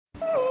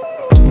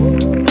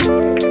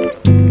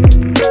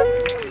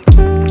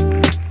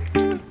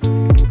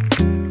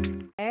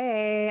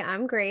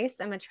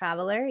Grace. I'm a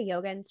traveler,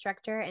 yoga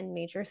instructor, and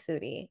major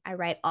foodie. I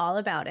write all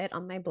about it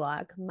on my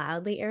blog,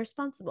 Mildly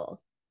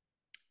Irresponsible.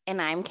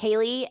 And I'm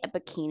Kaylee, a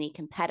bikini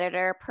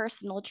competitor,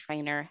 personal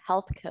trainer,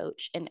 health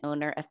coach, and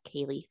owner of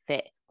Kaylee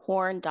Fit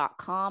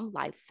Horn.com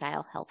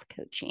lifestyle health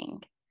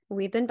coaching.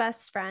 We've been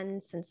best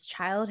friends since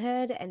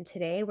childhood, and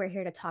today we're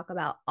here to talk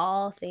about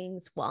all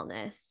things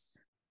wellness.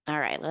 All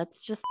right,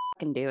 let's just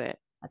fucking do it.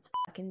 Let's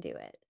fucking do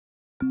it.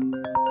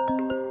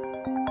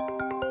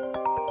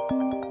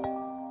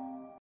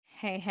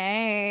 Hey,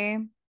 hey.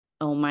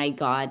 Oh my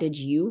God, did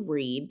you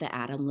read the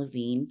Adam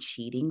Levine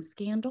cheating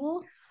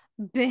scandal?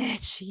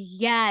 Bitch,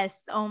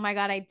 yes. Oh my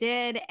God, I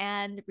did.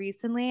 And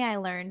recently I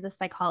learned the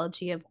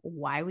psychology of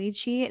why we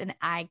cheat, and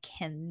I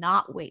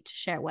cannot wait to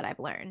share what I've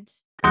learned.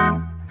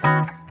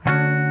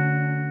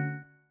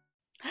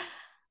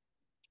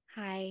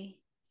 Hi,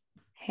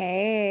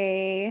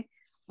 Hey,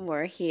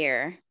 we're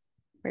here.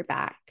 we're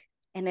back.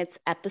 And it's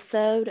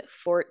episode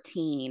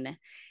 14.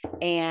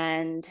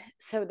 And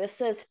so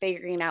this is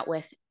figuring out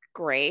with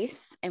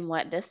Grace. And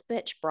what this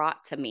bitch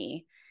brought to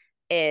me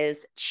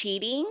is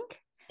cheating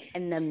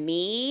and the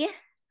me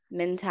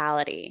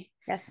mentality.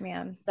 Yes,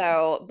 ma'am.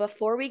 So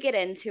before we get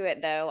into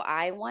it, though,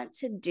 I want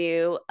to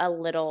do a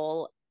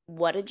little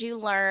what did you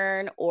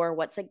learn or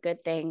what's a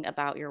good thing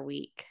about your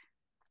week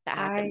that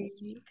happened this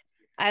week?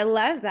 I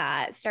love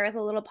that. Start with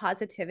a little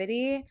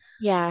positivity.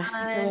 Yeah,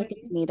 I feel like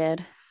it's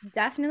needed.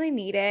 Definitely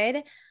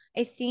needed.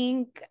 I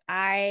think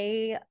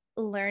I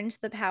learned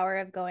the power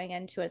of going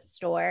into a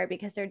store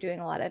because they're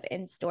doing a lot of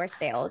in-store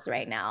sales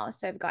right now.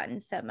 So I've gotten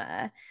some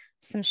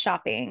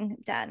shopping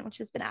done, which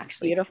has been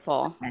actually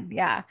Beautiful. fun.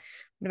 Yeah.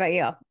 What about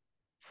you?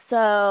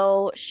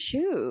 So,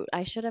 shoot,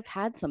 I should have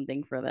had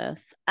something for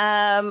this.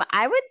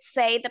 I would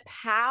say the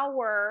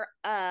power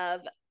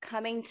of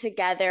coming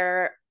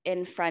together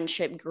in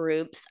friendship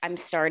groups. I'm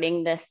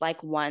starting this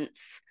like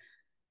once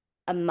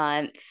a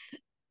month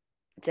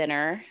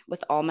dinner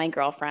with all my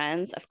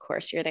girlfriends. Of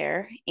course, you're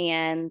there.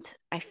 And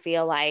I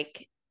feel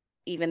like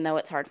even though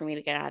it's hard for me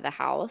to get out of the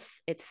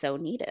house, it's so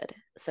needed.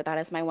 So, that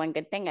is my one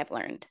good thing I've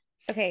learned.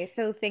 Okay,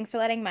 so thanks for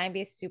letting mine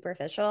be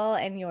superficial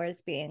and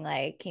yours being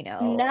like,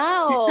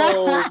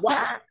 No.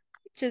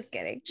 just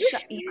kidding.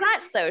 You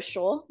got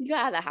social. You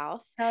got out of the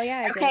house. Hell yeah,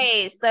 I did.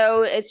 Okay,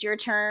 so it's your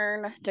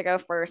turn to go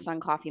first on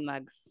coffee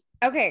mugs.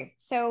 Okay,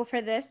 so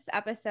for this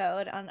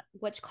episode on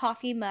which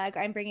coffee mug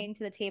I'm bringing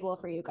to the table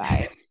for you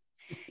guys,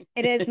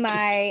 it is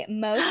my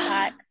Mo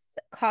Sex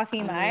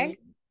coffee mug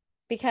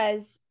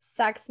because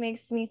sex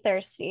makes me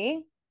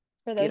thirsty.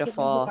 For those of you who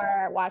Beautiful.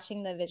 are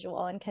watching the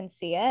visual and can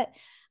see it,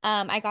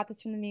 I got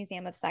this from the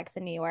Museum of Sex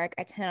in New York.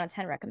 I 10 out of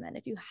 10 recommend.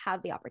 If you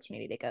have the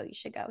opportunity to go, you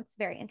should go. It's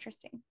very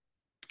interesting.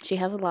 She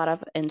has a lot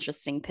of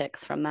interesting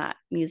pics from that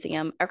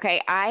museum.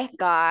 Okay, I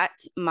got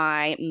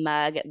my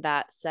mug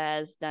that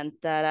says dun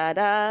da da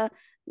da,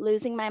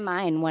 losing my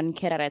mind one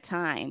kid at a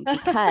time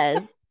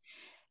because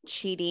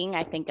cheating,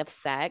 I think of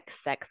sex,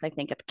 sex, I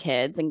think of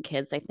kids, and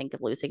kids, I think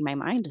of losing my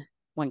mind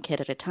one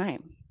kid at a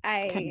time.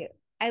 Okay.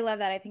 I love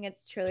that. I think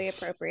it's truly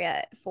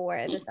appropriate for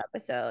this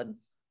episode.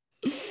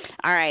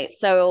 All right.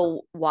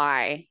 So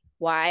why?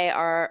 Why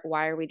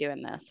are we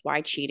doing this?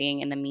 Why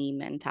cheating and the me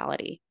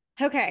mentality?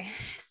 Okay,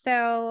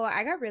 so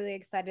I got really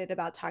excited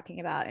about talking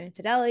about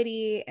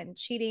infidelity and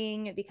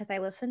cheating because I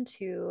listened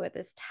to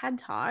this TED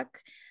Talk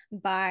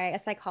by a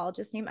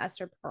psychologist named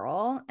Esther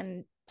Perel.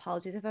 And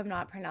apologies if I'm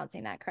not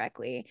pronouncing that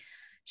correctly.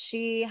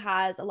 She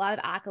has a lot of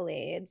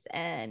accolades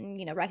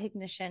and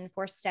recognition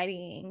for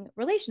studying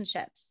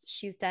relationships.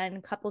 She's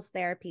done couples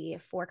therapy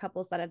for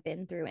couples that have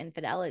been through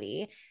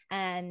infidelity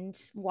and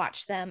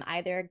watched them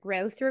either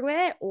grow through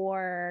it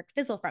or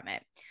fizzle from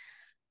it.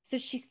 So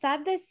she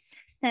said this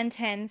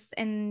sentence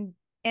in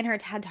her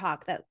TED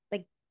Talk that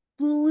like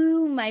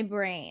blew my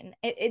brain.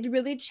 It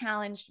really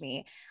challenged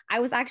me. I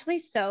was actually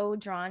so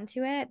drawn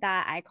to it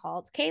that I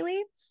called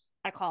Kaylee.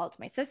 I called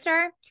my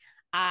sister.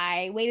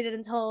 I waited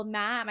until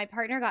Matt, my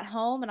partner, got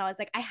home, and I was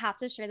like, I have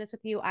to share this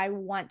with you. I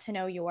want to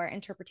know your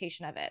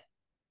interpretation of it.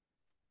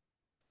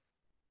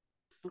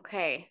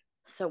 Okay.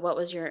 So what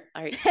was your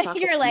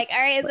You're like, all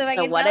right, so I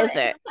so can what tell is it.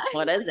 it?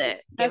 What is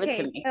it? Give it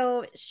to Okay, me.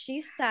 so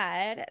she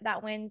said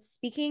that when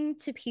speaking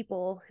to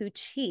people who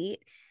cheat,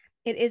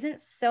 it isn't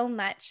so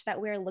much that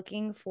we're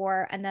looking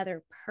for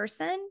another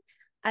person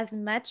as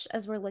much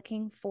as we're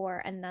looking for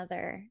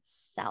another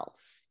self.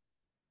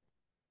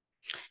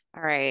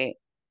 All right.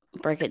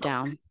 Break it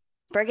down.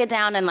 Break it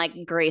down in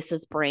like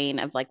Grace's brain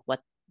of like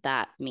what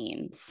that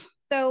means.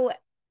 So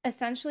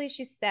essentially,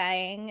 she's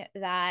saying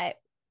that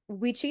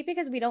we cheat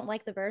because we don't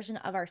like the version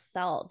of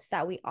ourselves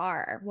that we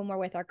are when we're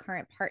with our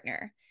current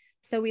partner.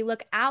 So we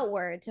look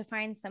outward to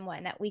find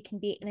someone that we can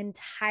be an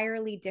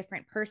entirely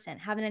different person,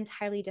 have an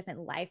entirely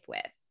different life with.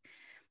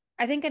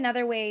 I think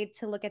another way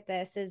to look at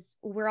this is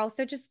we're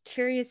also just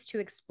curious to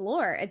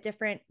explore a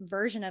different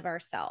version of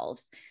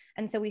ourselves.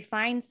 And so we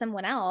find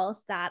someone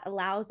else that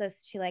allows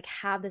us to like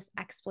have this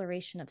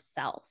exploration of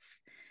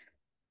self.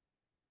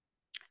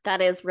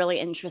 That is really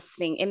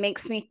interesting. It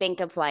makes me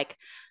think of like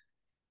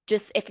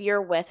just if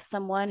you're with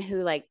someone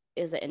who like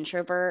is an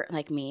introvert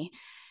like me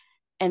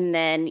and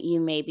then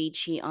you maybe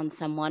cheat on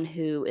someone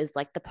who is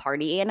like the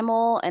party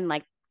animal and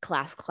like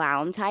class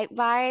clown type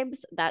vibes.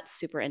 That's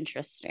super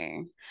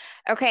interesting.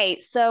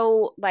 Okay,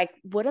 so like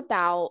what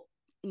about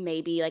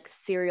maybe like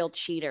serial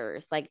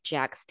cheaters like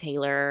Jax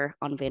Taylor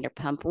on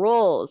Vanderpump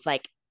Rules,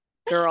 like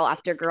girl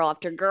after girl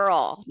after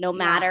girl, no Yeah.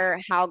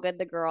 matter how good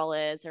the girl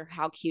is or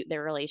how cute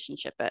their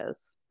relationship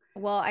is.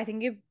 Well, I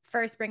think you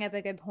first bring up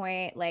a good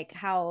point, like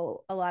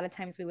how a lot of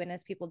times we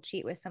witness people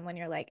cheat with someone.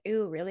 You're like,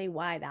 ooh, really?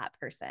 Why that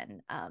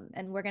person?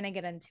 And we're gonna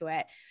get into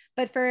it.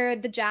 But for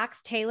the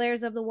Jax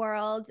Taylors of the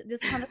world,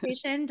 this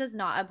conversation does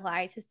not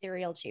apply to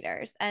serial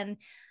cheaters. And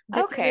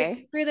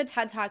Okay. through the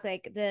TED Talk,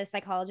 like the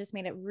psychologist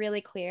made it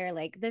really clear,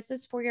 like this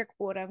is for your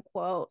quote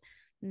unquote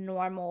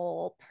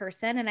normal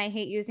person. And I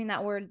hate using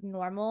that word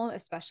normal,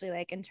 especially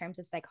like in terms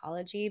of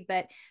psychology,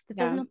 but this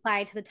doesn't Yeah,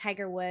 apply to the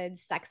Tiger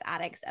Woods sex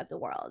addicts of the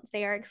world.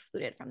 They are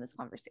excluded from this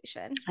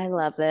conversation. I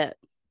love it.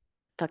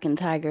 Fucking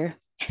tiger.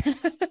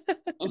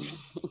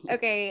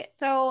 Okay,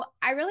 so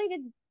I really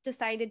did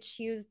decide to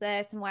choose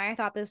this and why I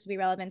thought this would be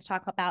relevant to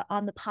talk about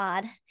on the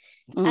pod.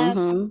 Um,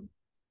 Mm-hmm.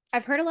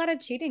 I've heard a lot of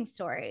cheating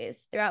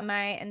stories throughout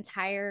my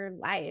entire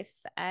life.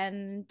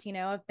 And,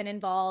 I've been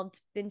involved,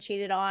 been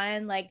cheated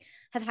on, like,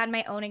 have had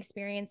my own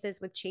experiences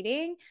with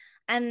cheating.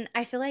 And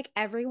I feel like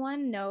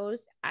everyone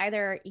knows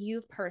either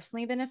you've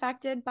personally been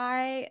affected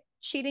by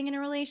cheating in a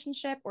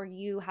relationship or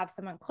you have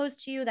someone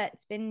close to you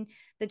that's been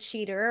the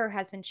cheater or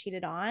has been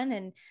cheated on.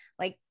 And,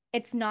 like,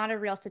 it's not a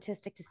real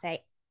statistic to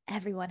say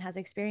everyone has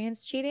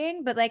experienced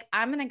cheating, but like,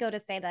 I'm going to go to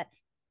say that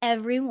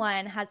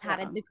everyone has had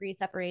a Yeah. degree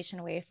separation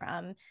away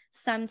from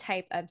some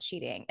type of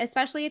cheating,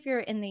 especially if you're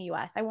in the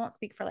US. I won't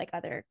speak for like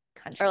other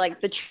Or countries. like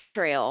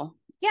betrayal,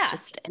 Yeah.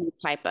 just any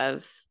type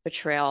of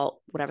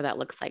betrayal, whatever that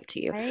looks like to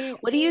you. Right.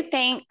 What do you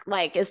think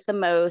like is the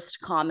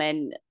most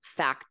common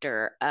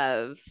factor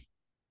of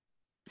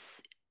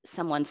s-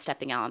 someone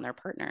stepping out on their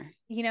partner?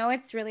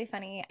 It's really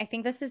funny. I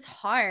think this is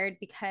hard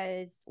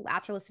because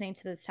after listening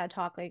to this TED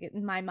talk, like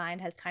my mind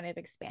has kind of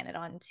expanded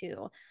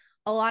onto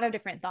a lot of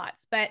different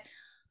thoughts. But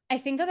I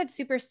think that it's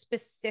super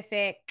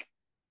specific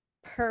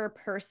per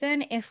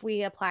person if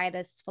we apply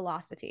this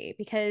philosophy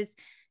because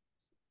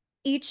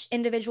each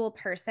individual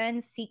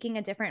person seeking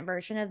a different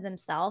version of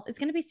themselves is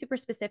going to be super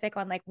specific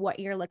on like what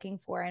you're looking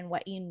for and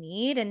what you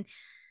need. And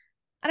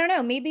I don't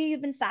know, maybe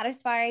you've been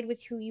satisfied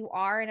with who you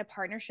are in a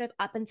partnership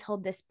up until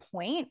this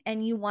point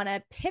and you want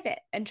to pivot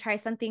and try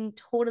something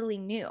totally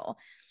new.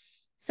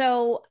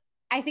 So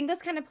I think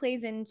this kind of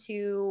plays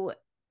into,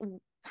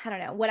 I don't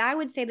know, what I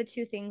would say the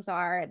two things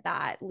are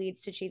that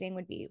leads to cheating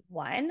would be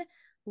one,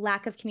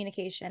 lack of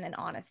communication and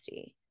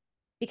honesty.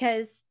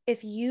 Because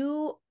if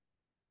you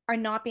are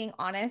not being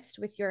honest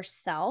with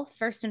yourself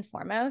first and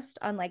foremost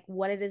on like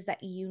what it is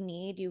that you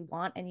need, you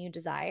want, and you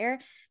desire,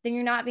 then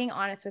you're not being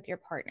honest with your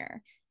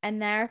partner. And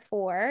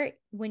therefore,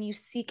 when you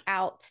seek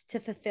out to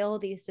fulfill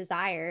these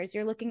desires,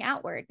 you're looking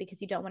outward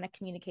because you don't want to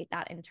communicate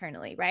that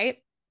internally, right?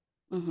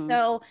 Mm-hmm.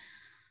 So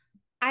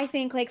I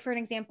think, like, for an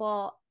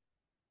example,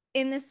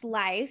 in this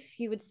life,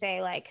 you would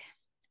say, like,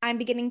 I'm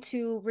beginning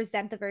to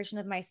resent the version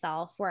of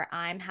myself where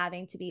I'm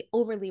having to be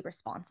overly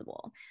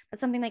responsible.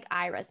 That's something like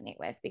I resonate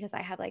with because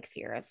I have like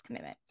fear of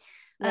commitment.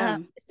 Yeah.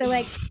 So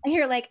like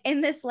you're like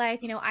in this life,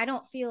 I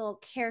don't feel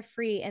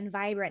carefree and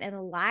vibrant and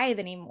alive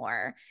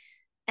anymore.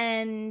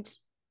 And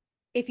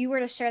if you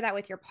were to share that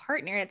with your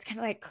partner, it's kind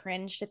of like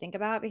cringe to think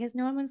about because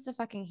no one wants to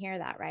fucking hear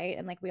that, right?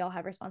 And like we all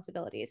have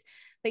responsibilities.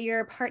 But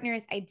your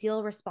partner's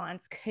ideal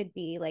response could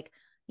be like,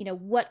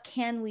 what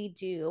can we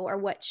do or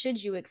what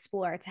should you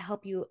explore to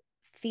help you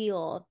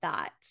feel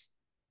that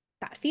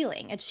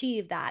feeling,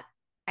 achieve that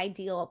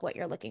ideal of what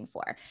you're looking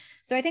for.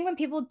 So I think when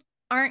people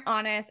aren't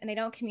honest and they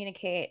don't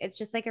communicate, it's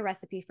just like a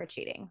recipe for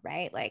cheating,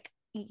 right? Like,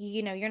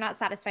 you're not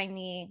satisfying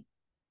me,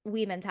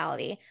 we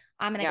mentality.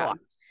 I'm going to go Yeah. off.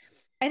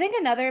 I think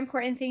another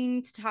important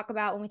thing to talk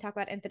about when we talk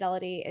about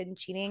infidelity and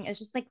cheating is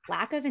just like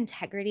lack of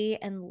integrity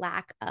and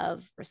lack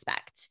of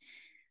respect.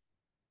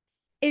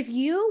 If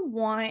you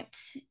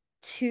want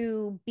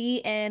to be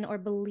in or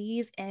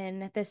believe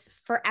in this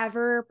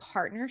forever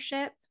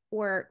partnership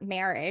or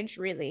marriage,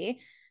 really,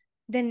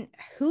 then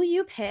who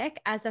you pick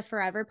as a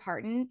forever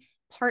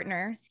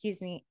partner,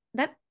 excuse me,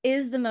 that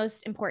is the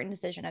most important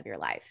decision of your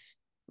life.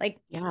 Like,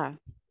 Yeah.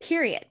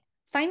 period.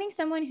 Finding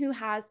someone who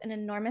has an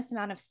enormous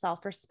amount of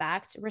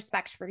self-respect,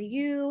 respect for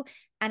you,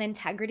 and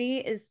integrity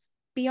is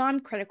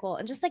beyond critical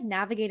and just like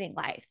navigating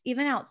life,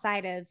 even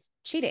outside of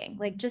cheating,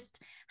 like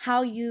just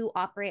how you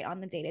operate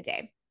on the day to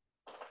day.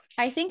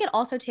 I think it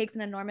also takes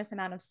an enormous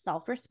amount of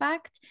self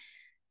respect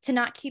to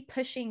not keep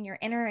pushing your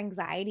inner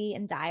anxiety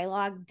and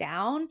dialogue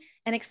down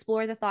and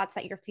explore the thoughts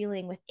that you're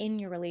feeling within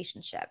your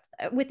relationship,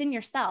 within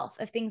yourself,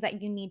 of things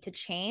that you need to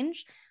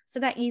change so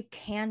that you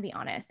can be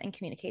honest and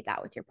communicate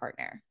that with your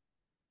partner.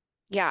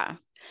 Yeah.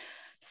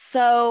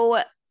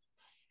 So,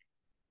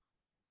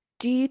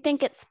 do you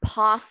think it's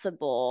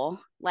possible,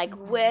 like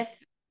Mm-hmm.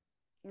 with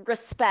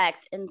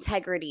respect,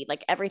 integrity,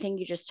 like everything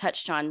you just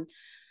touched on,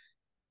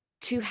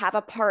 to have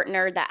a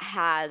partner that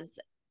has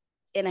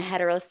in a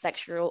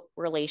heterosexual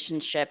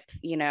relationship,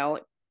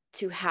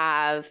 to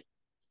have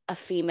a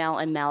female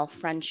and male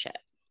friendship?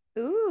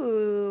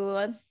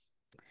 Ooh.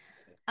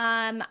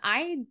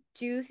 I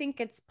do think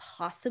it's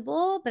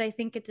possible, but I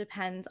think it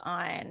depends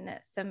on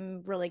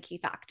some really key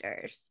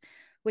factors,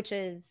 which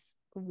is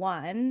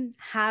one,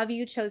 have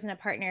you chosen a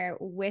partner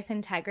with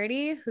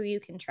integrity who you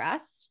can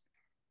trust?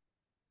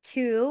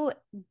 Two,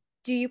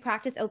 do you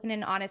practice open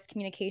and honest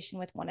communication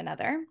with one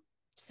another?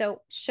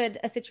 So, should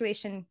a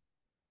situation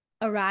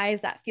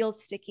arise that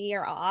feels sticky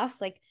or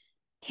off, like,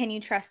 can you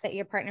trust that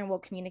your partner will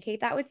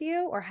communicate that with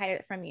you or hide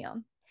it from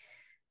you?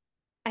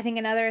 I think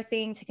another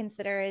thing to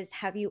consider is,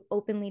 have you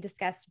openly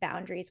discussed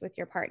boundaries with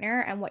your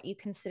partner and what you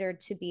consider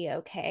to be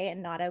okay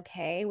and not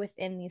okay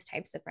within these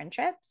types of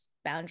friendships?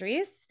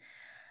 Boundaries.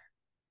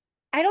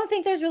 I don't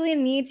think there's really a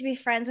need to be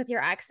friends with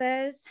your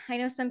exes. I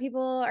know some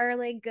people are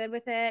like good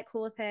with it,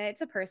 cool with it.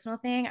 It's a personal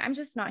thing. I'm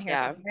just not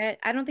here for Yeah. it.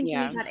 I don't think you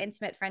need Yeah. that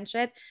intimate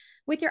friendship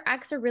with your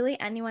ex or really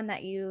anyone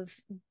that you've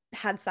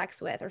had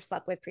sex with or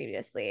slept with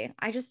previously.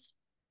 I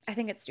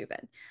think it's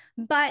stupid.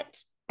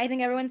 But I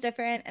think everyone's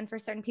different. And for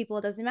certain people,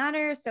 it doesn't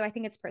matter. So I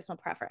think it's personal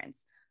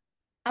preference.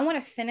 I want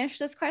to finish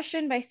this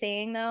question by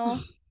saying, though,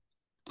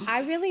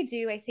 I really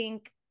do. I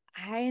think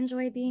I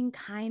enjoy being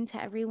kind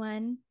to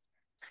everyone.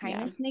 Yeah.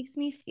 Kindness makes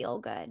me feel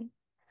good.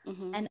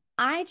 Mm-hmm. And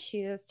I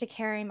choose to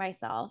carry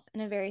myself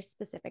in a very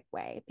specific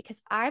way because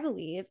I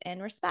believe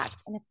in respect.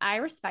 And if I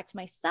respect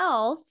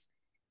myself,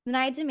 then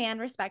I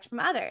demand respect from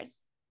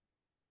others.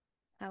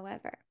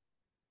 However,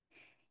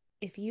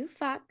 if you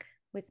fuck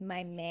with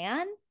my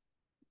man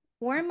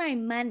or my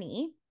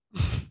money,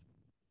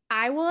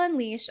 I will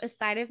unleash a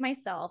side of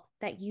myself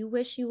that you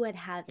wish you would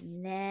have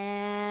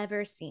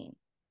never seen.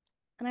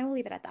 And I will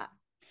leave it at that.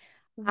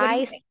 What do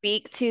you I think?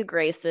 speak to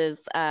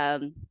Grace's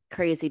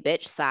crazy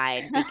bitch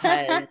side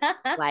because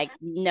like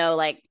no,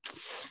 like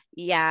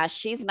yeah,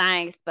 she's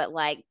nice, but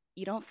like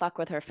you don't fuck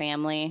with her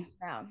family.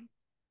 No.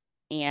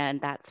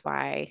 And that's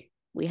why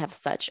we have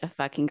such a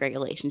fucking great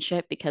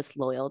relationship because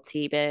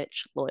loyalty,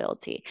 bitch,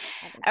 loyalty.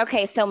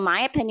 Okay, so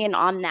my opinion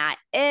on that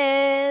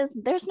is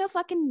there's no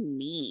fucking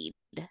need.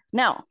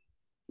 No.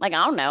 Like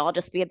I don't know, I'll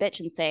just be a bitch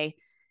and say,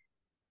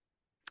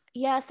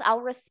 "Yes, I'll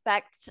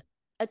respect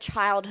a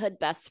childhood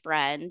best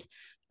friend,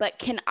 but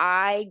can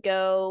I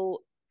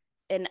go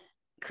and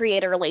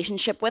create a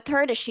relationship with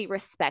her? Does she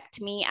respect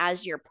me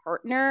as your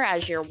partner,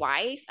 as your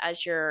wife,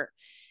 as your,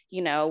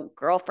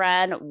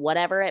 girlfriend,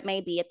 whatever it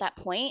may be at that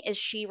point? Is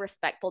she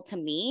respectful to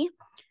me?"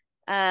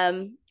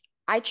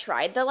 I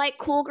tried the like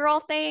cool girl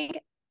thing,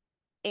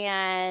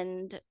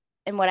 and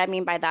what I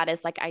mean by that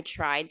is like I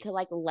tried to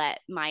like let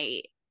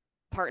my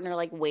partner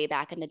like way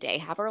back in the day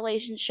have a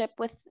relationship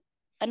with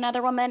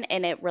another woman,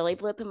 and it really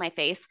blew up in my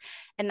face.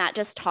 And that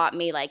just taught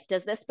me like,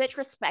 does this bitch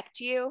respect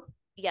you?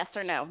 Yes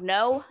or no?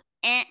 No,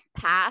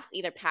 pass.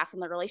 Either pass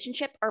on the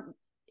relationship, or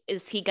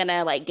is he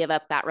gonna like give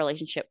up that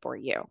relationship for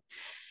you?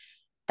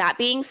 That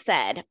being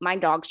said, my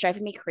dog's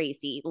driving me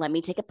crazy. Let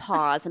me take a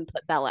pause and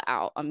put Bella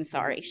out. I'm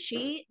sorry.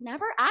 She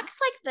never acts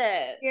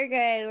like You're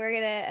this. good.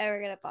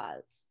 We're gonna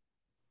pause.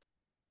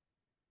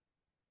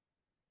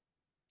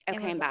 And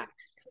Okay, we're I'm back.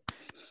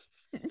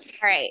 back.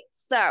 All right.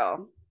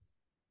 So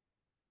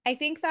I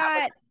think that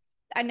that was,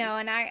 I know,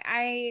 and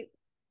I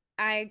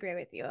agree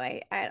with you.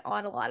 I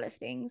on a lot of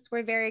things.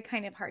 We're very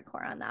kind of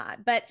hardcore on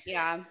that. But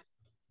yeah.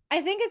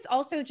 I think it's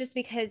also just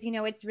because,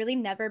 it's really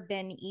never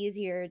been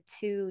easier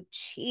to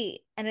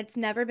cheat and it's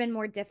never been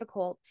more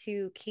difficult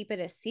to keep it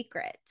a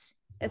secret,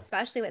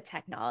 especially with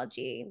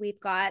technology. We've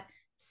got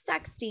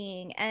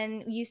sexting,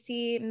 and you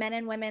see men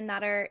and women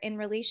that are in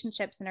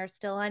relationships and are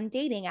still on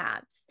dating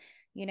apps.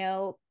 You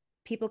know,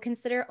 People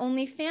consider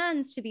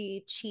OnlyFans to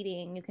be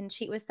cheating. You can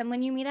cheat with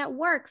someone you meet at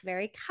work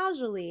very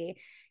casually.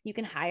 You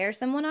can hire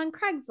someone on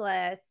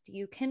Craigslist.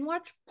 You can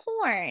watch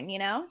porn.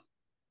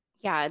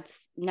 Yeah,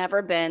 it's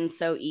never been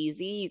so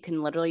easy. You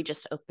can literally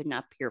just open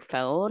up your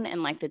phone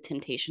and like the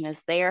temptation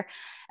is there,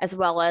 as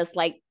well as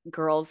like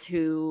girls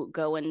who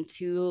go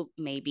into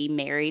maybe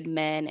married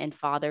men and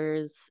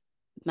fathers'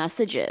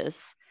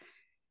 messages.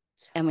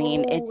 I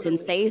mean, it's Totally.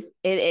 insane.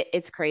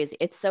 It's crazy.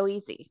 It's so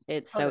easy.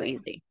 It's so Totally.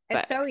 easy. It's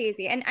But so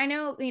easy. And I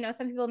know,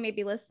 some people may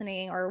be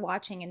listening or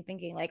watching and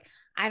thinking, like,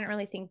 I don't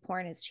really think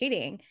porn is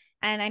cheating.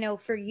 And I know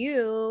for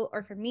you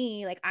or for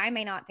me, like, I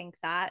may not think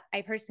that.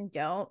 I personally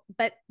don't,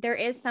 but there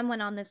is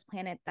someone on this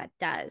planet that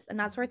does. And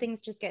that's where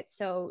things just get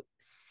so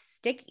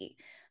sticky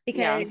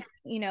yeah, because,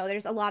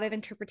 there's a lot of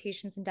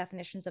interpretations and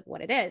definitions of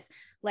what it is.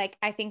 Like,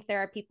 I think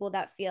there are people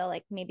that feel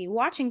like maybe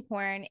watching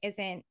porn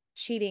isn't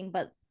cheating,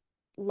 but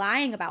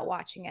lying about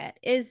watching it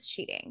is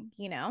cheating?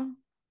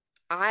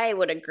 I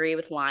would agree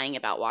with lying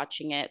about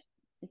watching it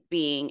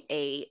being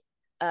a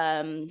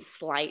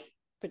slight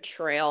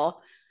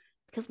betrayal,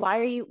 because why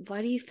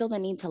do you feel the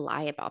need to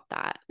lie about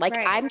that? Like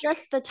Right. I'm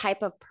just the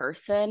type of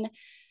person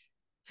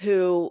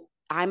who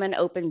I'm an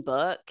open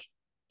book,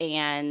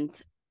 and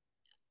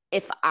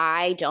if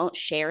I don't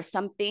share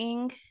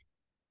something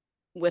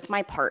with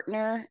my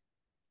partner,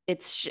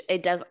 it's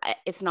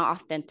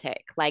not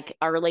authentic. Like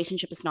our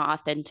relationship is not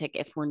authentic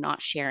if we're not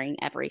sharing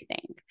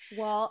everything.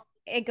 Well,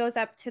 it goes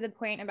up to the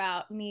point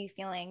about me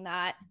feeling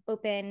that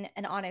open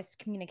and honest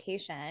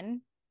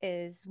communication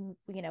is,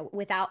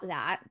 without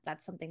that,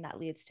 that's something that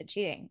leads to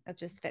cheating. It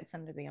just fits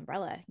under the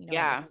umbrella. You know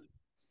what I mean?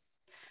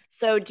 Yeah.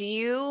 So do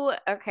you,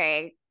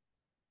 okay,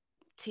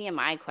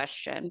 TMI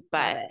question, Love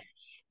but it.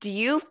 do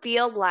you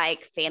feel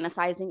like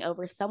fantasizing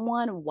over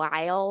someone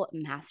while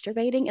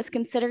masturbating is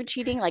considered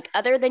cheating, like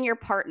other than your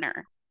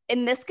partner?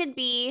 And this could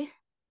be,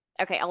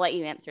 okay, I'll let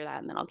you answer that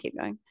and then I'll keep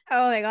going.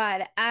 Oh my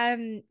God.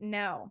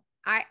 No.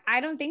 I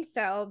don't think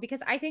so,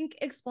 because I think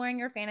exploring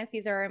your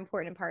fantasies are an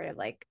important part of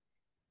like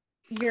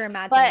your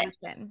But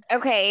imagination.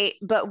 okay,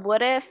 but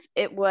what if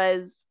it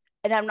was,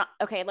 and I'm not,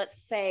 okay,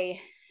 let's say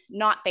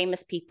not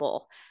famous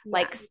people, Yeah.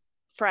 like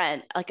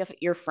friend, like if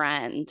your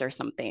friends or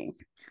something.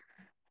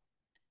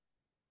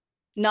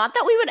 Not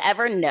that we would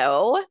ever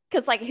know,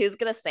 because like who's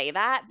gonna say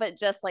that? But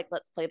just like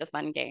let's play the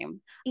fun game.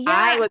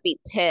 I Yeah. would be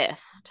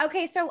pissed.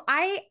 Okay, so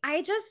I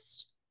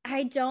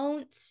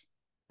don't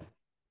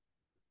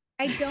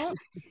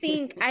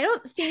think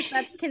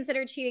that's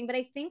considered cheating, but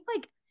I think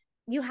like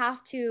you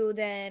have to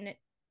then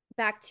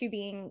back to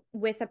being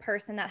with a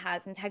person that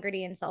has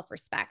integrity and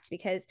self-respect,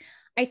 because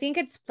I think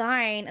it's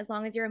fine as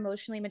long as you're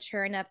emotionally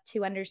mature enough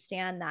to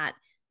understand that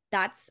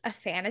that's a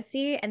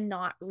fantasy and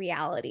not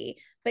reality.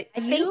 But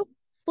I think you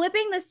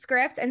flipping the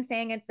script and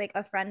saying it's like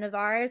a friend of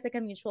ours, like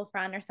a mutual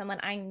friend or someone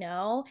I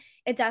know,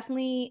 it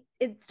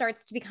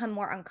starts to become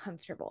more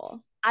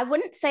uncomfortable. I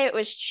wouldn't say it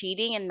was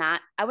cheating in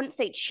that. I wouldn't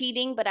say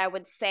cheating, but I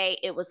would say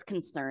it was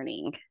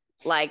concerning.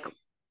 Like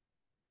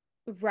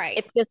Right.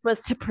 if this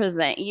was to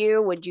present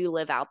you, would you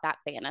live out that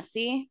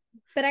fantasy?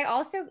 But I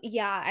also,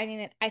 yeah, I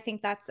mean, I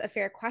think that's a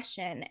fair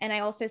question. And I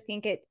also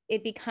think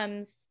it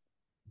becomes,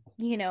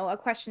 a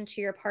question to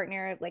your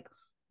partner of like,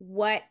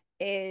 what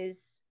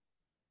is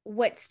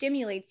what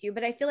stimulates you.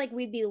 But I feel like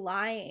we'd be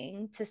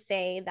lying to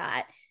say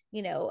that,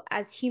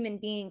 as human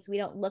beings, we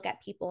don't look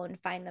at people and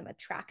find them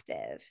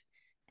attractive.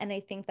 And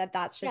I think that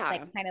that's just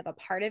like Yeah. kind of a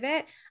part of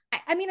it.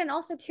 I mean, and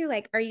also too,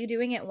 like, are you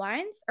doing it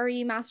once or are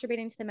you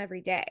masturbating to them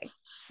every day?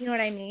 You know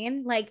what I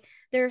mean? Like,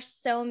 there's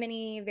so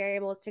many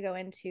variables to go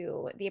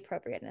into the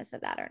appropriateness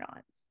of that or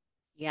not.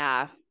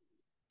 Yeah.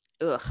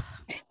 Ugh.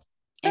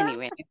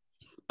 Anyway.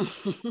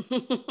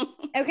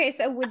 Okay,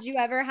 so would you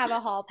ever have a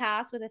hall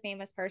pass with a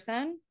famous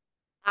person?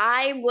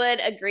 I would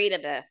agree to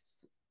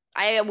this.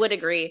 I would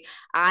agree.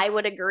 I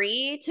would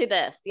agree to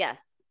this.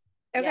 Yes.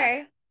 Yes.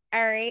 Okay.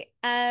 All right.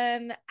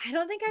 I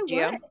don't think I Would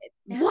would.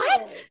 you? No,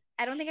 What?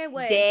 I don't think I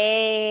would.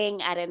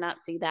 Dang, I did not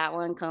see that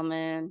one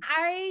coming.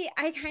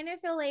 I kind of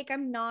feel like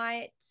I'm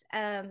not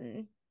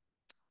um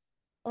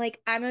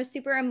like I'm a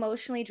super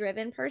emotionally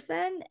driven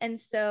person, and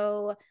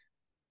so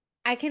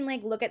I can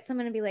like look at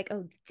someone and be like,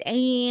 "Oh,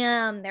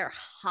 damn, they're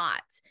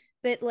hot."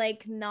 But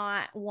like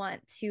not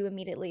want to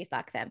immediately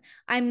fuck them.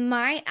 I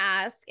might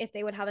ask if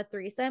they would have a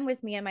threesome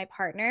with me and my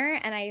partner,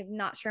 and I'm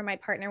not sure my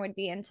partner would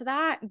be into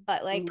that,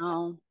 but like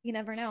No. you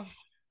never know.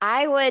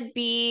 I would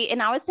be,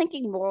 and I was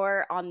thinking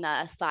more on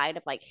the side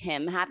of like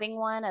him having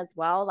one as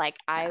well. Like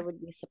I Yeah. would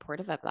be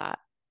supportive of that.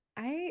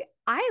 I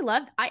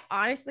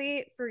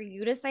honestly, for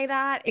you to say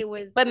that, it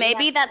was But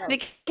maybe let's that's go.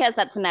 because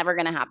that's never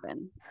going to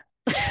happen.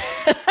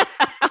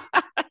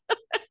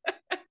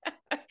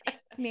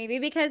 Maybe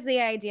because the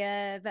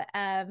idea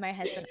of my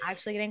husband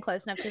actually getting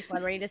close enough to a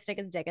celebrity to stick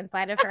his dick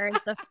inside of her is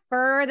the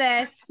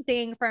furthest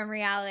thing from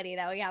reality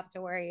that we have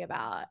to worry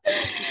about.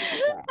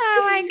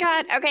 Oh my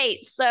God.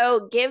 Okay.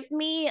 So give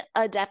me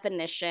a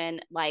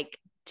definition, like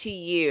to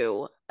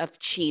you, of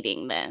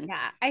cheating then.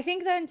 Yeah, I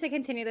think then to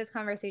continue this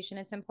conversation,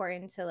 it's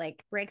important to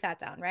like break that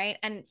down, right?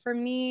 And for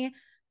me,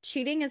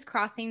 cheating is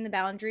crossing the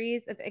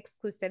boundaries of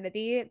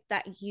exclusivity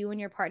that you and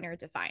your partner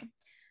define.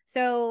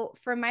 So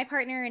for my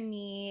partner and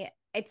me,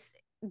 it's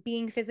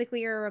being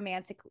physically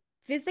romantic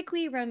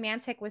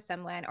with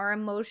someone or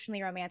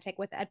emotionally romantic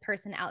with a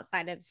person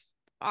outside of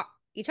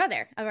each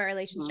other of our Mhm.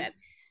 relationship.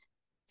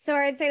 So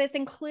I'd say this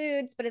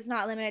includes, but it's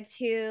not limited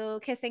to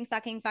kissing,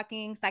 sucking,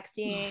 fucking,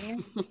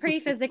 sexting. It's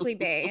pretty physically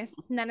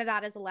based. None of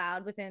that is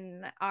allowed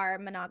within our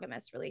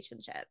monogamous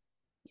relationship.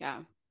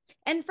 Yeah.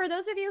 And for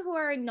those of you who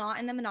are not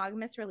in a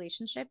monogamous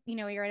relationship,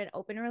 you're in an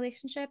open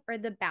relationship, or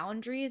the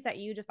boundaries that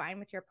you define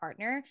with your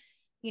partner,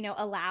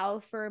 allow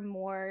for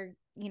more,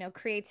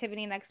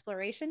 creativity and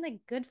exploration, like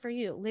good for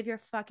you. Live your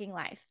fucking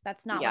life.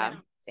 That's not what Yeah.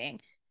 I'm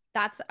saying.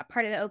 That's a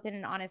part of the open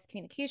and honest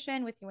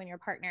communication with you and your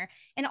partner.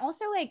 And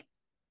also, like,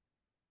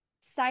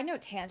 side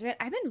note tangent,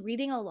 I've been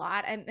reading a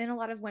lot. I'm in a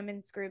lot of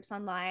women's groups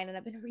online, and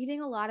I've been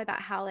reading a lot about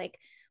how like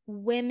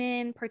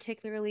women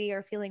particularly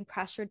are feeling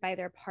pressured by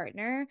their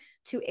partner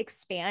to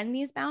expand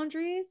these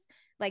boundaries,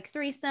 like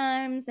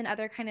threesomes and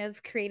other kind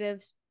of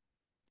creative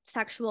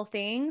sexual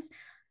things.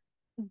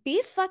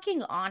 Be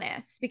fucking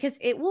honest, because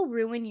it will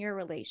ruin your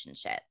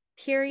relationship.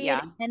 Period.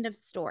 Yeah. End of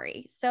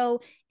story.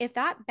 So, if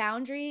that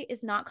boundary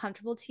is not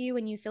comfortable to you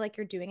and you feel like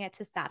you're doing it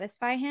to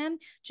satisfy him,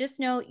 just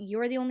know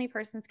you're the only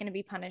person that's going to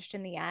be punished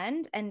in the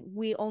end. And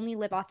we only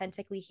live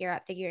authentically here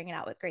at Figuring It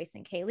Out with Grace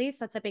and Kaylee.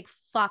 So, it's a big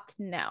fuck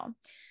no.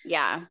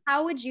 Yeah.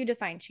 How would you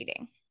define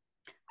cheating?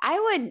 I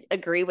would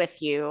agree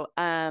with you.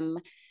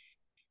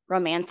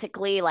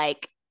 romantically,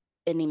 like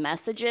any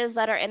messages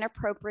that are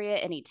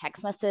inappropriate, any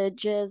text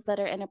messages that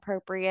are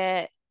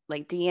inappropriate,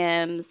 like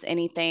DMs,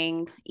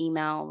 anything,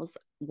 emails,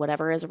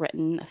 whatever is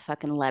written, a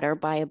fucking letter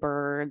by a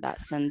bird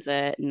that sends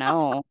it.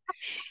 No.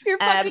 Your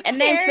fucking And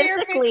then carrier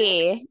pigeon.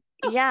 physically,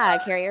 yeah,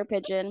 carrier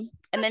pigeon.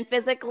 And then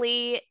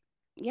physically,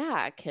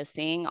 yeah,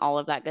 kissing, all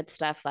of that good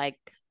stuff. Like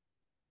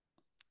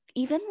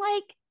even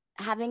like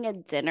having a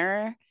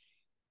dinner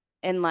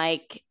and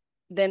like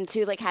them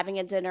two like having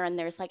a dinner and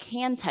there's like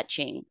hand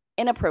touching,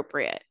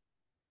 inappropriate,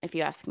 if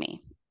you ask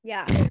me.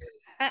 Yeah.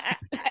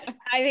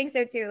 I think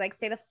so too. Like,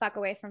 stay the fuck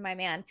away from my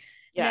man.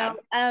 No,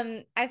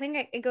 Yeah. I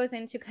think it goes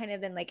into kind of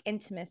then like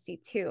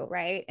intimacy too,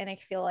 right? And I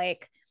feel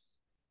like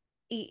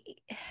you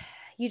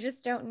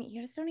just don't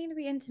need to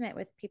be intimate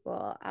with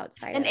people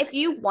outside And of. if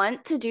you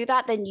want to do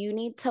that, then you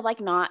need to like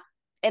not,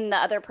 and the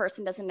other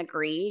person doesn't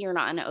agree, you're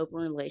not in an open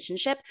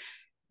relationship,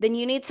 then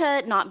you need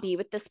to not be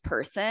with this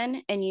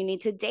person and you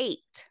need to date.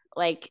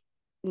 Like,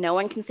 no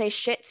one can say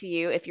shit to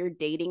you if you're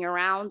dating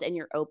around and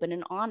you're open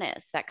and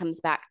honest. That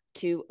comes back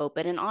to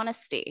open and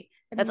honesty.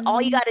 That's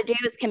all you A got to do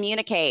is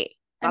communicate. It's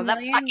a not that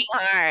million fucking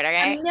hard, A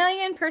okay?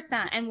 million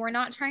percent. And we're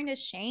not trying to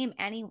shame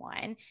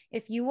anyone.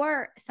 If you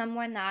are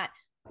someone that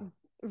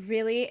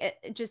really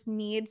just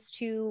needs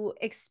to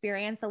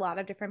experience a lot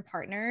of different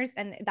partners,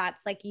 and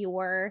that's like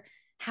your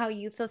how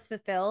you feel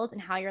fulfilled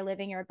and how you're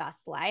living your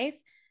best life,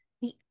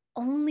 the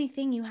only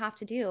thing you have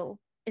to do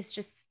is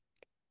just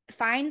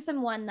find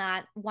someone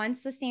that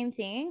wants the same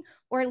thing,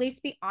 or at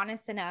least be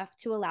honest enough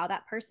to allow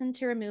that person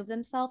to remove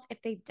themselves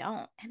if they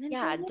don't, and then go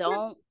Yeah, live your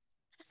don't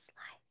best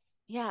life.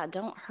 yeah,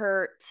 don't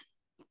hurt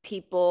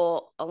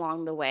people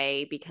along the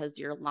way because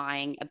you're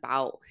lying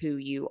about who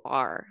you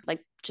are.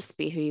 Like just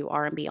be who you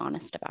are and be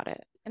honest about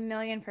it. A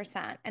million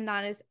percent. And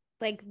that is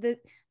like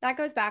that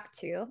goes back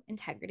to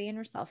integrity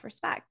and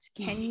self-respect.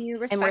 Can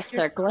you And we're respect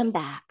your circling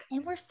back.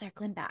 and we're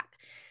circling back.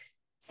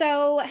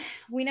 So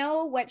we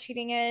know what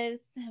cheating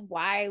is,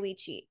 why we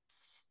cheat.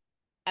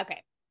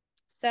 Okay.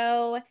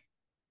 So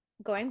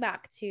going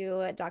back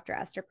to Dr.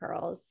 Esther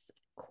Perel's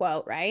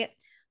quote, right?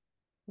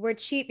 We're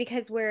cheat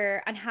because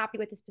we're unhappy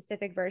with the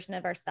specific version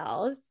of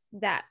ourselves,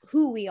 that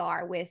who we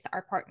are with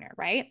our partner,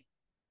 right?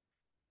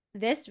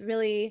 This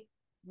really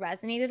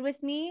resonated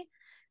with me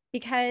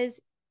because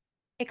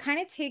it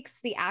kind of takes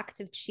the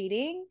act of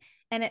cheating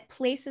and it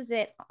places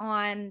it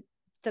on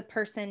the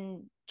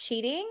person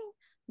cheating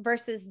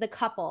versus the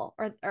couple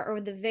or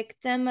the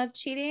victim of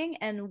cheating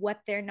and what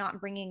they're not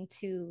bringing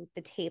to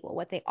the table,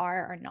 what they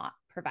are or not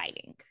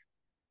providing.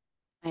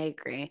 I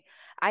agree.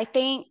 I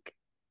think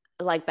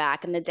like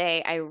back in the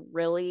day, I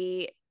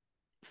really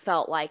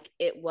felt like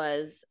it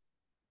was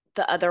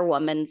the other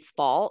woman's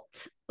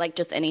fault, like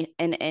just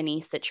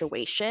any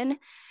situation.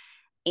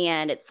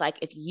 And it's like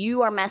if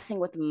you are messing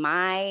with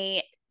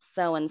my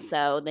so and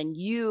so, then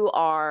you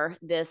are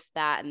this,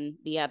 that, and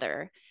the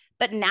other.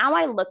 But now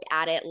I look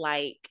at it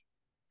like,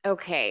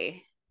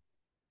 okay,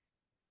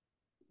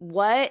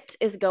 what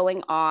is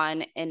going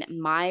on in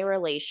my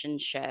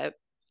relationship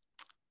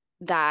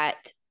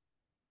that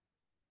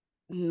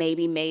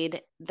maybe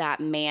made that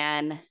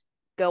man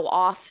go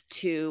off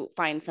to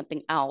find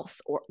something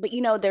else? Or but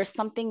there's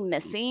something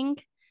missing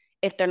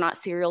if they're not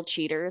serial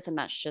cheaters and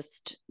that's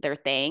just their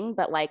thing.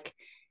 But like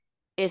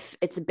if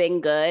it's been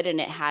good and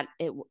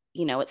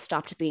it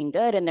stopped being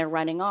good and they're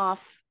running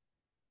off,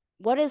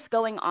 what is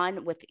going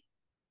on with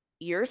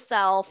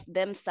yourself,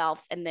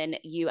 themselves, and then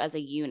you as a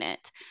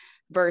unit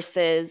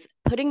versus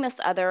putting this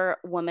other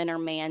woman or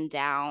man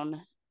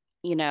down?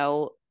 you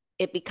know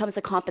it becomes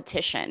a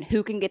competition.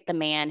 Who can get the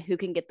man? Who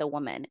can get the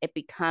woman? It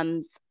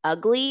becomes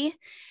ugly.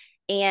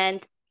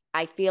 And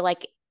I feel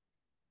like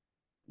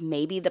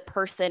maybe the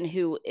person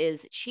who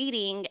is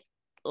cheating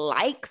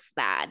likes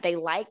that. They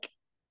like,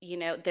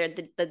 they're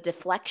the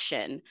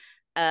deflection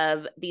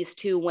of these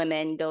two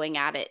women going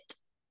at it,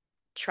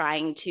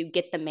 trying to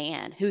get the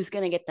man. Who's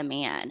going to get the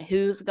man?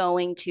 Who's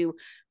going to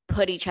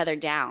put each other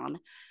down?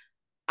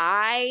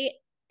 I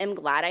am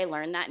glad I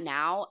learned that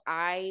now.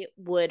 I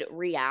would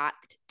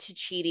react to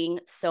cheating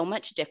so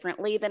much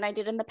differently than I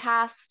did in the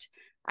past.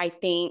 I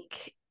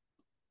think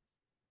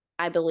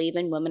I believe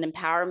in women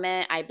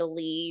empowerment. I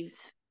believe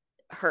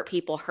hurt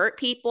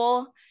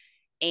people.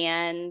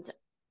 And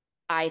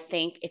I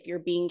think if you're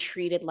being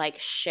treated like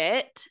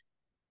shit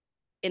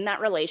in that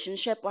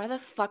relationship, why the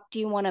fuck do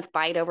you want to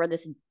fight over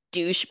this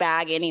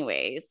douchebag,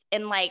 anyways?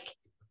 And like,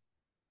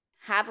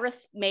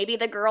 maybe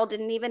the girl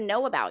didn't even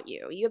know about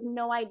you. You have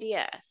no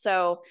idea.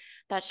 So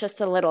that's just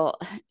a little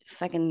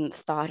fucking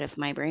thought of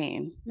my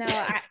brain. No,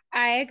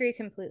 I agree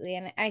completely.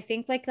 And I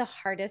think like the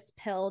hardest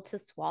pill to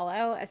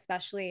swallow,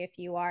 especially if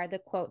you are the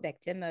quote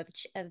victim of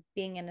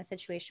being in a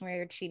situation where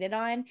you're cheated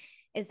on,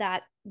 is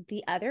that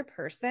the other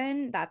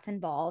person that's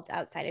involved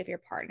outside of your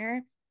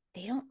partner,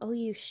 they don't owe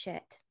you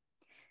shit.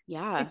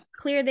 Yeah. It's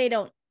clear they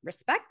don't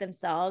respect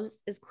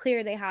themselves. It's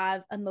clear they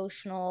have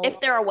emotional. If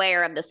they're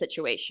aware of the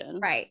situation.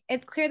 Right.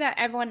 It's clear that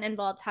everyone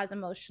involved has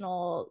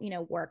emotional,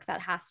 work that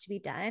has to be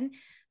done.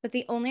 But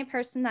the only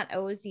person that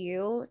owes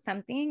you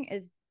something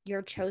is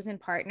your chosen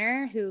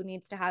partner, who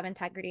needs to have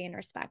integrity and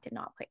respect and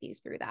not put you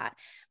through that.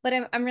 But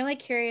I'm really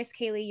curious,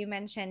 Kaylee, you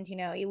mentioned,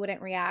 you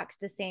wouldn't react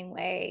the same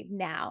way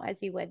now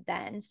as you would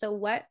then. So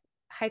what,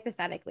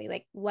 hypothetically,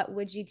 like what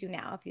would you do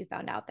now if you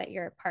found out that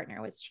your partner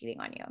was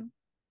cheating on you?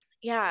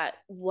 Yeah,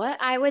 what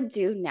I would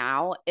do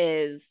now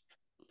is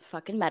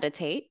fucking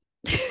meditate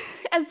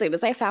as soon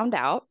as I found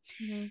out.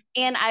 Mm-hmm.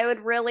 And I would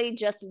really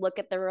just look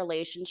at the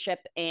relationship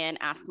and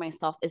ask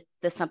myself, is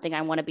this something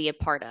I want to be a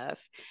part of?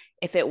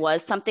 If it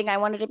was something I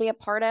wanted to be a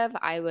part of,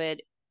 I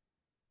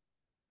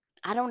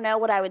don't know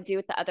what I would do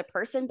with the other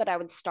person, but I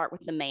would start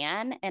with the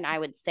man and I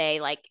would say,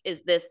 like,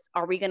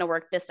 are we going to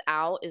work this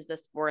out? Is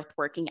this worth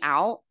working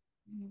out?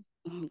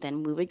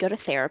 Then we would go to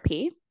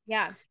therapy.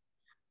 Yeah.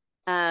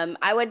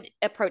 I would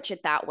approach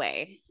it that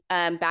way.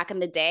 Back in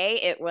the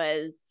day, it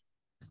was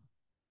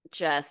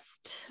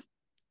just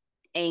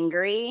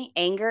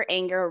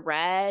anger,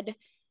 red,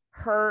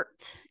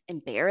 hurt,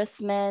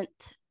 embarrassment.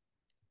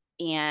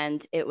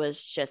 And it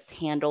was just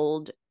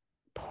handled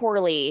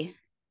poorly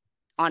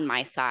on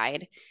my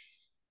side.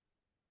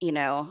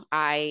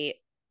 I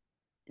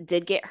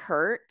did get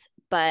hurt,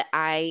 but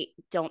I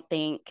don't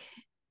think,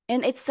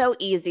 and it's so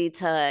easy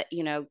to,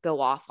 go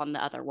off on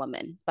the other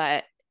woman,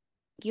 but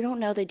you don't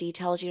know the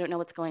details. You don't know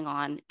what's going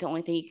on. The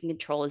only thing you can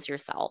control is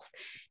yourself.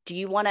 Do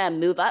you want to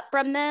move up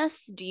from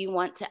this? Do you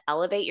want to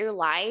elevate your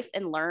life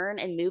and learn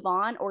and move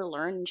on, or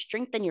learn and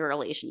strengthen your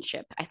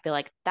relationship? I feel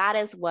like that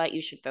is what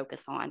you should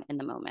focus on in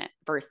the moment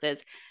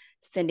versus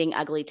sending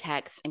ugly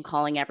texts and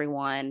calling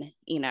everyone.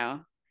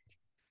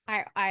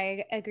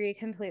 I agree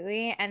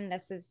completely. And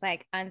this is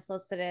like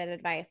unsolicited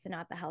advice and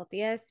not the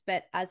healthiest,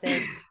 but as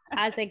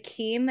a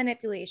key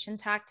manipulation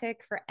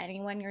tactic for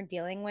anyone you're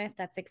dealing with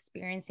that's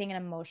experiencing an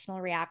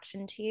emotional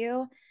reaction to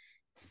you,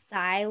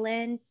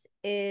 silence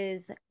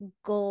is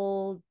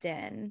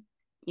golden.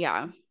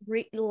 Yeah.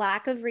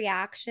 Lack of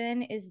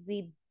reaction is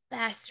the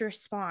best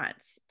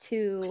response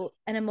to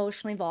an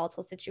emotionally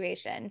volatile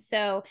situation.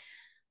 So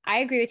I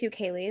agree with you,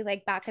 Kaylee.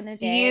 Like back in the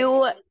day,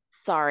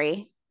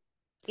 Sorry.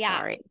 yeah,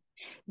 Sorry.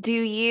 Do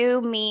you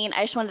mean,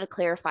 I just wanted to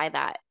clarify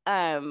that.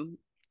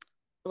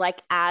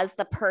 Like as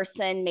the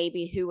person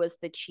maybe who was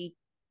the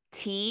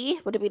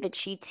cheatee, would it be the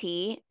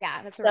cheatee?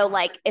 yeah, that's what we're So talking.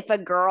 like if a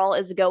girl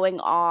is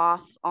going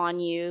off on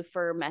you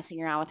for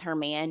messing around with her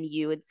man,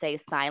 you would say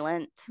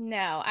silent.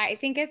 No, I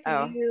think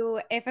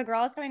Oh, if a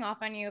girl is going off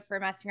on you for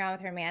messing around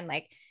with her man,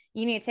 like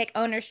you need to take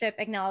ownership,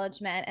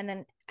 acknowledgement, and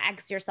then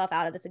X yourself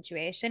out of the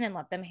situation and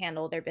let them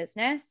handle their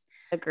business.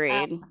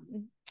 agreed.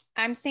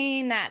 I'm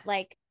saying that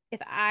like if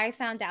I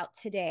found out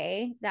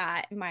today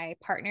that my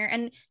partner,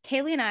 and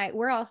Kaylee and I,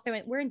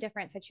 we're in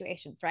different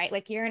situations, right?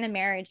 Like you're in a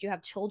marriage, you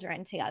have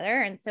children together,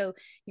 and so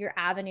your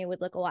avenue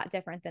would look a lot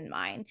different than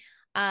mine.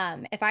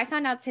 If I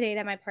found out today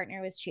that my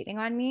partner was cheating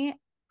on me,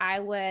 I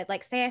would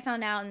like say I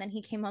found out and then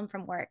he came home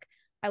from work.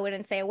 I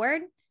wouldn't say a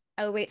word.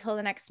 I would wait till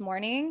the next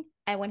morning.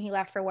 And when he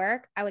left for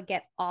work, I would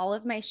get all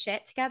of my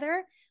shit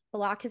together,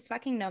 block his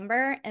fucking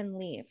number, and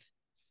leave.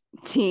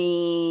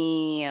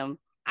 Damn.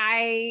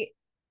 I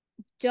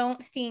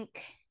don't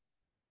think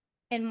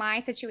in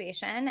my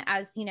situation,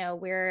 as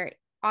we're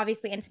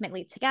obviously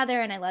intimately together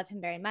and I love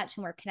him very much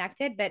and we're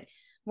connected, but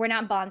we're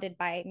not bonded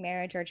by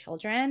marriage or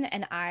children.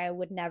 And I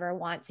would never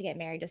want to get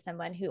married to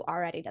someone who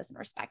already doesn't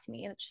respect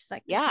me. It's just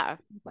like this Yeah.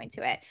 point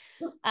to it.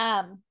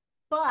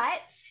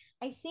 But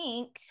I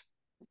think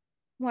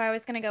where I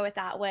was going to go with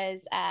that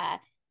was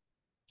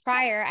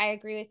prior. I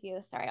agree with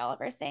you. Sorry,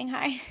 Oliver saying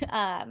hi.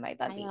 My Hi,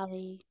 puppy.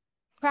 Ollie.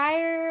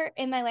 Prior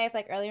in my life,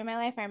 like earlier in my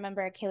life, I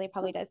remember Kaylee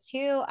probably does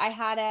too. I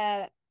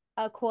had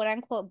a quote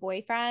unquote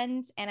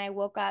boyfriend, and I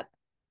woke up.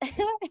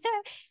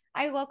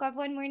 I woke up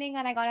one morning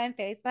and I got on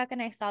Facebook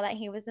and I saw that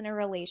he was in a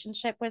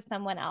relationship with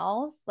someone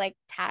else, like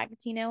tagged,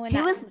 in He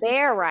that. was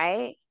there,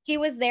 right? He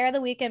was there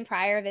the weekend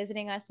prior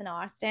visiting us in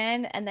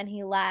Austin, and then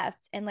he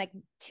left. And like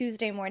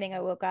Tuesday morning, I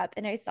woke up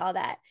and I saw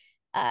that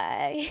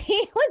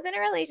he was in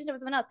a relationship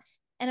with someone else.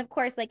 And of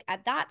course, like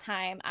at that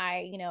time,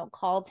 I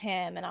called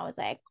him and I was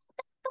like,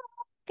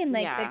 and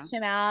like Yeah. bitched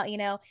him out.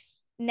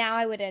 Now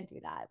I wouldn't do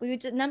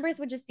that. Numbers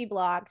would just be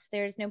blocked.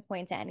 There's no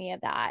point to any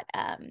of that.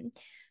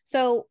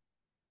 So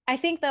I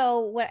think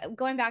though, what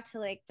going back to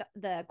like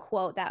the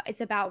quote, that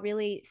it's about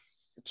really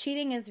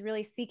cheating is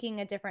really seeking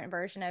a different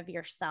version of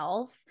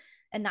yourself,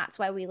 and that's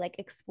why we like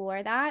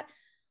explore that.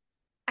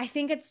 I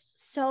think it's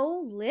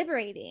so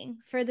liberating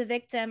for the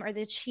victim or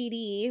the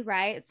cheatee,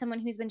 right? Someone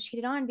who's been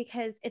cheated on,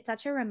 because it's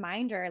such a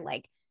reminder,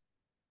 like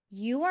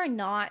you are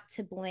not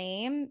to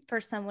blame for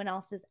someone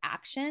else's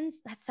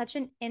actions. That's such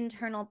an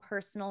internal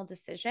personal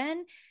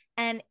decision,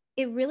 and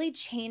it really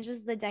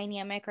changes the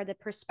dynamic or the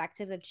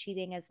perspective of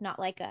cheating as not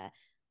like a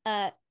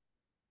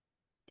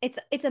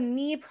it's a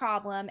me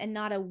problem and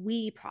not a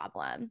we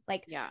problem.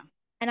 Like, Yeah.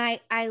 and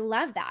I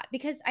love that,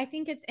 because I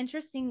think it's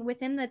interesting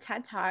within the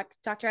TED Talk,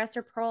 Dr.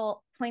 Esther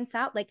Perel points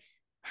out like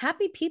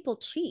happy people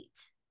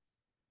cheat,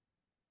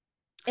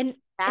 and it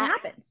That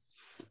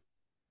happens.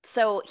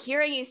 So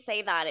hearing you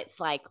say that, it's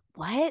like,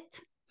 what?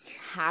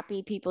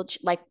 Happy people,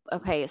 like,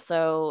 okay,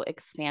 so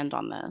expand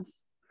on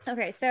this.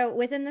 Okay, so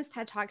within this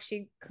TED Talk,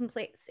 she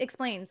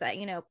explains that,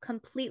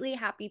 completely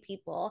happy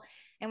people.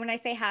 And when I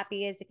say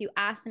happy, is if you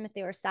ask them if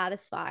they were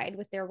satisfied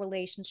with their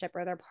relationship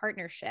or their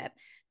partnership,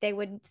 they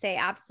would say,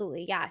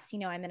 absolutely, yes,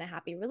 I'm in a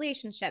happy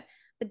relationship.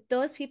 But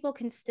those people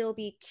can still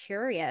be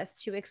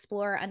curious to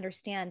explore,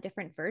 understand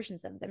different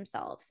versions of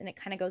themselves. And it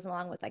kind of goes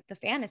along with like the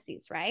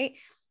fantasies, right?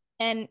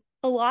 And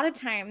a lot of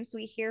times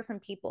we hear from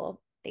people,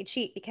 they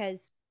cheat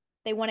because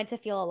they wanted to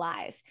feel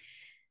alive.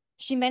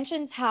 She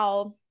mentions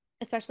how,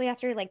 especially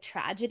after like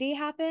tragedy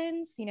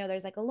happens,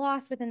 there's like a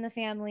loss within the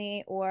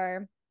family,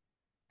 or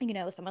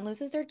someone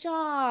loses their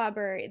job,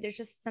 or there's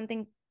just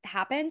something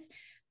happens,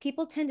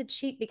 people tend to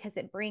cheat because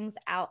it brings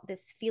out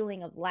this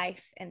feeling of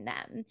life in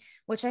them,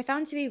 which I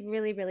found to be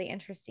really, really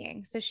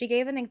interesting. So she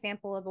gave an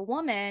example of a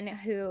woman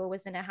who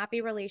was in a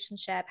happy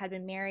relationship, had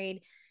been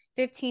married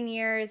 15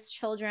 years,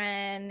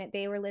 children,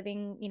 they were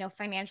living,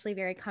 financially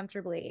very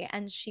comfortably,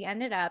 and she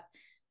ended up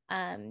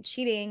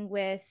cheating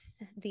with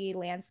the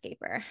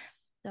landscaper.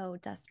 So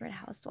Desperate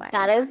That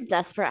Housewives. is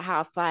Desperate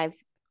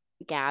Housewives,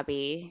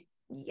 Gabby.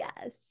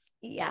 Yes.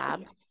 Yes.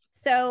 Gab.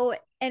 So,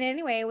 and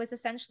anyway, it was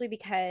essentially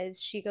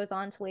because she goes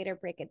on to later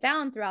break it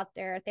down throughout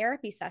their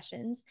therapy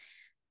sessions.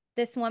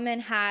 This woman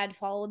had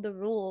followed the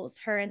rules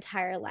her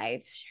entire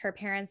life. Her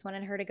parents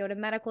wanted her to go to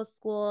medical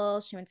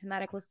school. She went to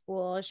medical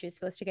school. She was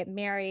supposed to get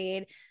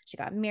married. She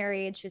got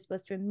married. She was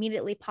supposed to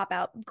immediately pop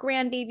out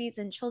grandbabies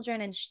and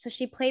children. And so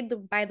she played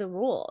by the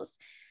rules.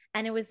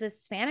 And it was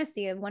this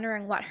fantasy of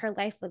wondering what her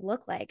life would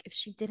look like if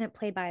she didn't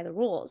play by the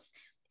rules.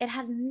 It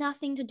had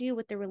nothing to do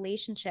with the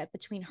relationship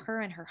between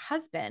her and her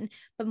husband,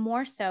 but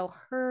more so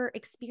her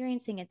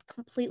experiencing a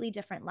completely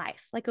different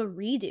life, like a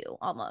redo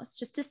almost,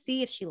 just to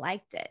see if she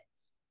liked it.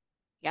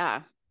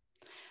 Yeah.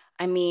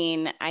 I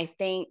mean, I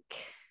think,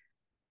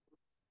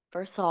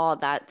 first of all,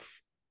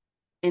 that's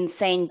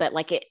insane, but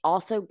like it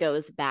also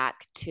goes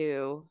back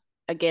to,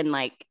 again,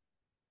 like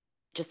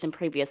just in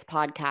previous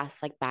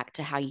podcasts, like back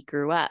to how you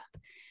grew up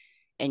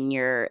and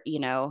your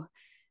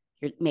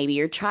maybe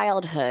your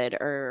childhood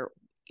or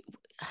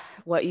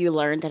what you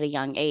learned at a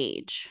young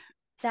age.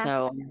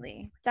 So,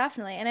 Definitely.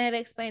 Definitely. And it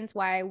explains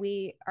why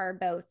we are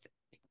both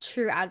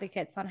true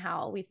advocates on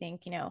how we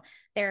think,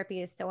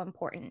 therapy is so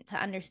important to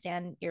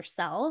understand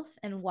yourself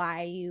and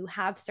why you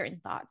have certain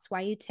thoughts,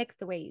 why you tick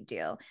the way you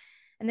do.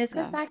 And this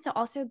goes yeah. back to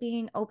also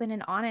being open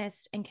and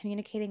honest and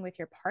communicating with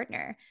your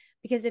partner.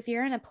 Because if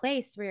you're in a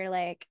place where you're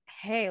like,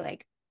 hey,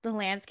 like the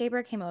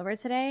landscaper came over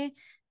today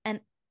and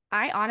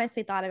I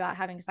honestly thought about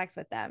having sex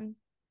with them,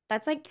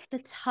 that's like the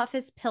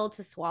toughest pill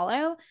to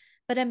swallow,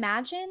 but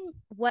imagine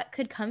what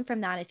could come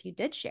from that if you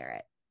did share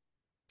it.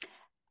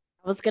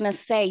 I was going to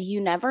say, you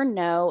never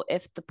know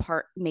if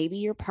maybe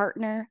your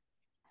partner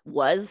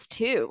was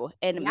too.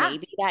 And Yeah.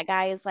 maybe that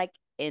guy is like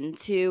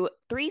into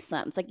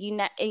threesomes. Like,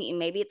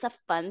 maybe it's a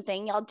fun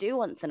thing y'all do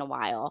once in a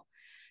while.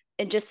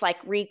 And just like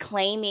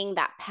reclaiming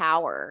that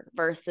power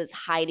versus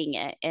hiding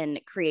it and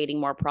creating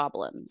more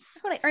problems.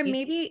 Totally. Or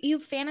maybe you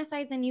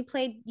fantasize and you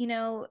play,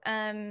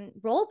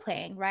 role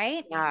playing,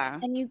 right? Yeah.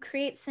 And you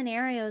create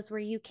scenarios where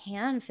you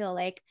can feel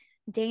like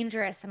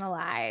dangerous and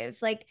alive.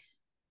 Like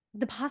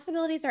the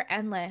possibilities are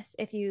endless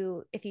if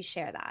you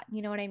share that.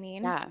 You know what I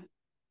mean? Yeah.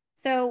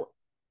 So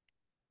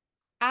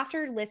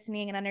after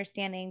listening and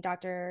understanding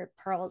Dr.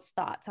 Pearl's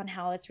thoughts on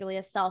how it's really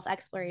a self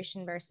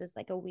exploration versus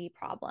like a we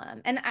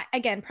problem. And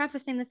again,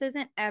 prefacing this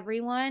isn't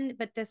everyone,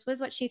 but this was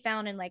what she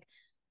found in like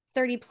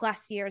 30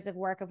 plus years of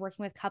work of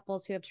working with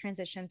couples who have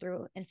transitioned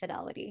through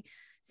infidelity.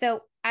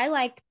 So I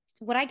like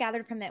what I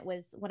gathered from it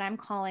was what I'm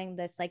calling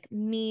this like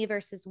me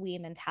versus we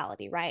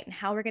mentality, right? And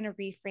how we're going to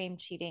reframe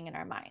cheating in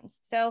our minds.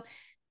 So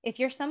if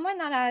you're someone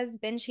that has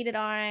been cheated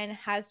on,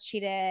 has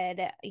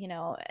cheated,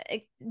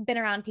 been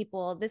around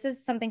people, this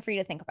is something for you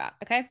to think about.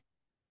 Okay.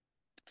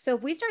 So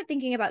if we start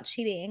thinking about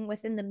cheating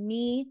within the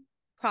me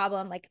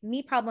problem, like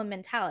me problem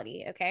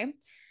mentality, okay,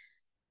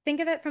 think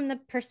of it from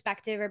the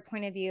perspective or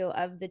point of view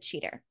of the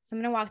cheater. So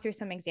I'm going to walk through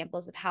some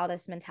examples of how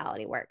this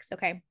mentality works.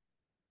 Okay.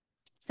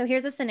 So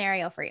here's a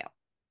scenario for you.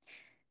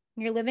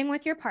 You're living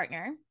with your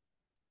partner.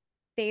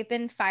 They've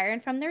been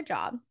fired from their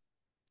job.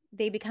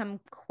 They become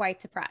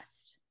quite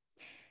depressed.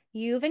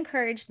 You've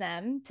encouraged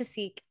them to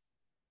seek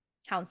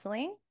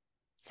counseling,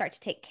 start to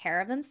take care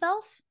of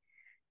themselves.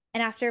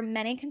 And after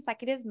many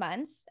consecutive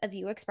months of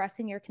you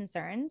expressing your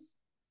concerns,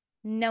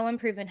 no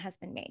improvement has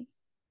been made.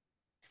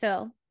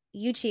 So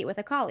you cheat with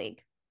a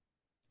colleague.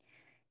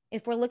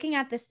 If we're looking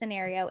at this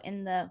scenario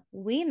in the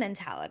we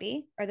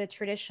mentality or the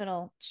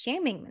traditional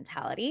shaming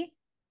mentality,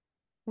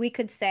 we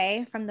could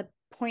say, from the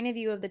point of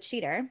view of the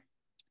cheater,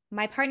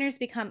 my partner's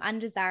become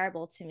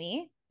undesirable to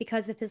me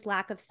because of his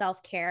lack of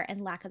self care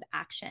and lack of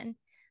action.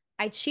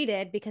 I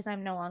cheated because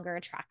I'm no longer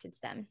attracted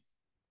to them.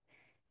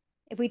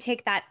 If we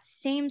take that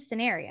same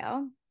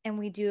scenario and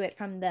we do it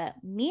from the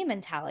me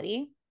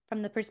mentality,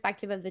 from the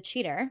perspective of the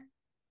cheater,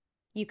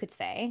 you could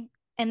say,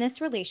 in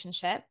this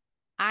relationship,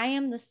 I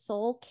am the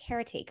sole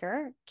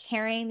caretaker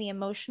carrying the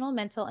emotional,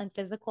 mental, and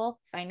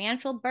physical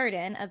financial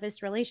burden of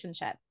this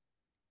relationship.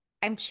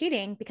 I'm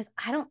cheating because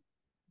I don't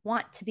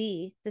want to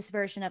be this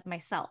version of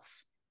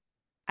myself.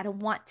 I don't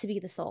want to be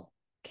the sole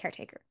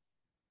caretaker.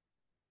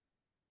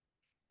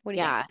 What do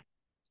you think? Yeah.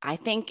 I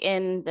think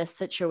in this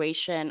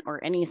situation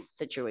or any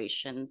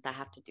situations that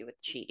have to do with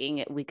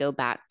cheating, we go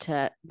back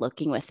to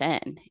looking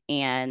within.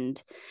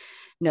 And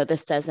no,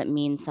 this doesn't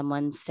mean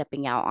someone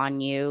stepping out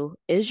on you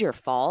is your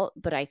fault,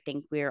 but I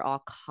think we're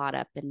all caught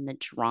up in the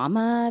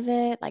drama of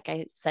it. Like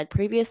I said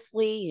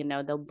previously,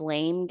 the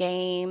blame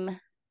game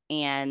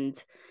and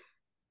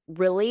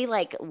really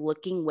like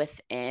looking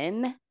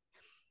within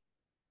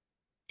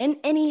in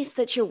any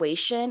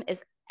situation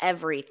is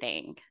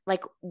everything.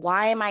 Like,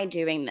 why am I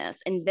doing this?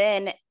 And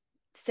then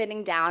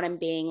sitting down and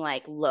being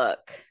like, look,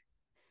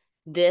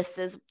 this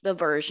is the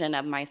version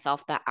of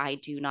myself that I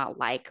do not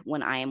like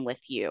when I am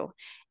with you.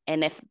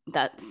 And if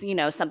that's,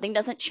 something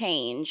doesn't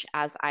change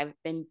as I've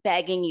been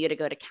begging you to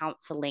go to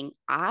counseling,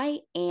 I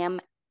am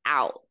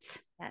out.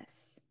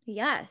 Yes.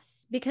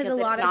 Yes. Because a Because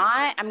if lot of,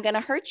 not, I'm going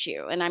to hurt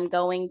you and I'm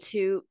going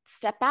to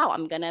step out.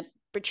 I'm going to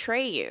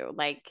betray you.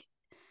 Like,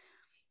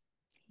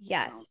 so.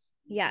 yes.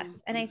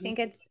 Yes. And I Mm-hmm. think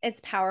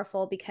it's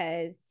powerful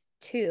because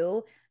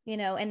too,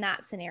 in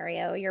that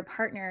scenario, your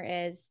partner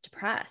is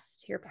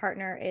depressed. Your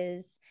partner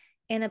is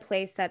in a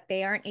place that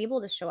they aren't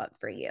able to show up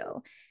for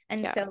you.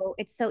 And Yeah. so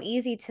it's so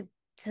easy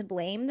to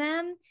blame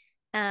them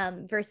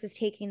versus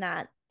taking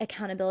that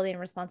accountability and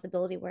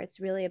responsibility where it's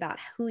really about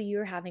who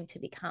you're having to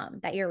become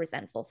that you're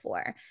resentful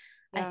for.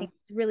 I Yeah. think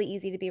it's really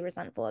easy to be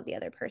resentful of the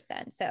other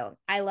person. So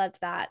I loved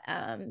that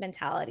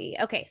mentality.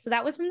 Okay, so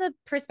that was from the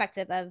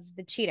perspective of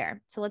the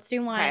cheater. So let's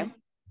do Okay. one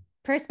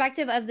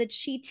perspective of the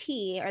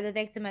cheatee or the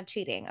victim of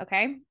cheating.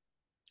 Okay,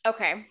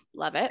 Okay.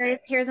 Love it.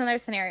 here's another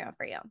scenario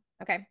for you.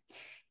 Okay,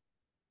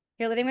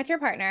 you're living with your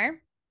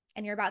partner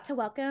and you're about to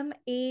welcome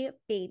a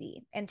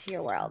baby into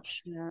your Oh, world.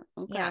 shit. Yeah,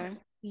 Okay.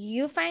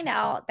 you find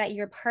out that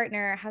your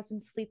partner has been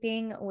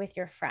sleeping with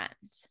your friend.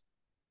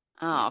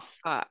 Yeah, Oh,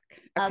 fuck.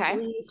 Okay.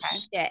 ugly Okay.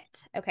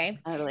 shit. Okay.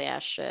 Ugly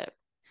ass shit.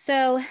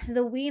 So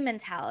the we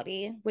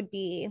mentality would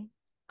be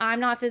I'm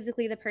not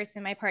physically the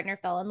person my partner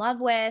fell in love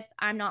with.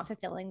 I'm not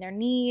fulfilling their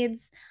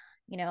needs.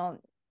 You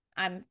know,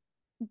 I'm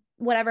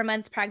whatever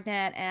months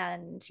pregnant,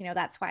 and,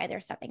 that's why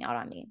they're stepping out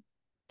on me.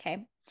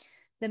 Okay.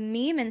 The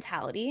me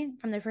mentality,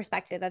 from the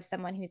perspective of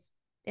someone who's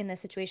in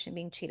this situation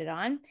being cheated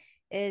on,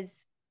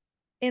 is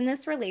in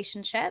this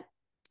relationship,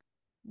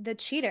 the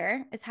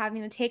cheater is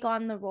having to take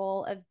on the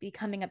role of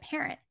becoming a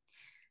parent,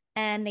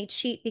 and they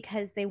cheat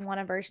because they want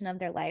a version of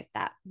their life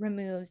that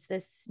removes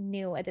this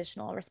new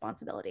additional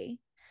responsibility.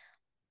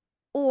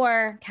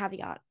 Or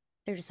caveat,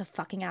 they're just a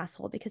fucking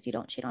asshole because you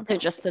don't cheat on They're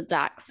purpose. just a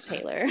Dax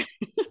Taylor.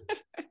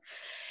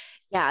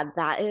 Yeah,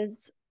 that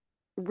is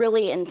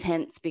really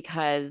intense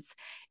because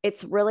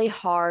it's really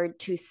hard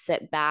to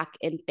sit back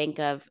and think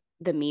of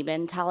the me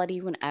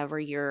mentality whenever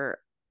you're,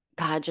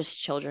 God, just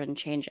children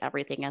change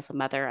everything as a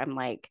mother. I'm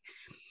like,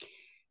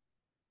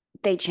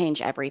 they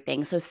change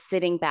everything. So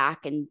sitting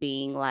back and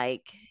being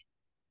like,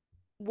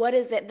 what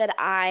is it that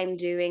I'm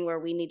doing where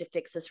we need to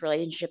fix this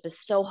relationship is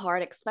so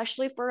hard,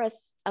 especially for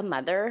us, a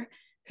mother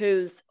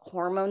whose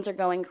hormones are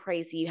going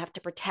crazy. You have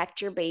to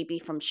protect your baby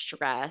from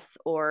stress,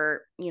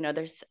 or,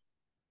 there's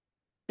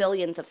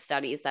billions of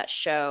studies that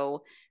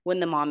show when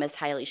the mom is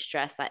highly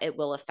stressed that it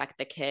will affect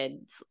the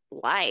kid's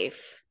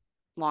life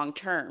long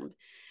term.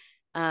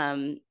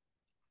 Um,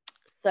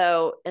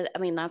 so, I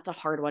mean, that's a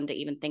hard one to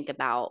even think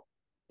about.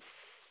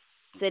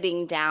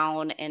 Sitting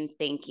down and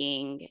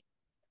thinking,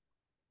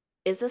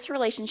 is this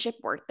relationship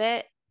worth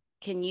it?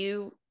 Can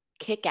you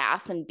kick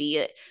ass and be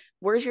it?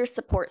 Where's your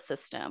support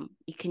system?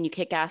 Can you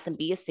kick ass and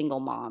be a single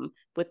mom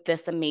with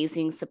this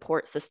amazing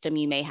support system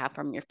you may have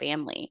from your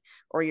family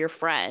or your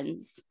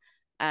friends,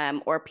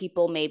 or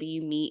people maybe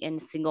you meet in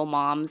single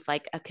moms,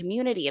 like a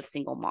community of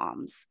single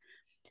moms?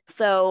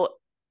 So,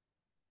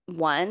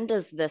 one,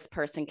 does this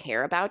person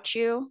care about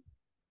you?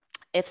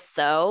 If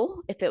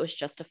so, if it was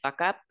just a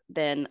fuck up,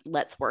 then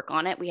let's work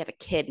on it. We have a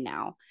kid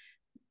now,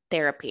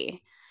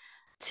 therapy.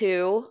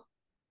 Two,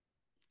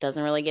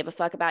 doesn't really give a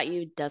fuck about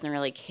you, doesn't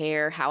really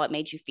care how it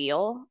made you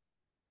feel.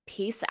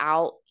 Peace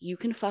out. You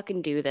can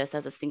fucking do this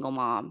as a single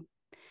mom.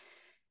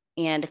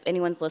 And if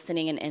anyone's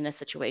listening and in a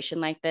situation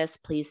like this,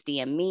 please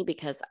DM me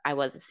because I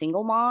was a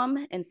single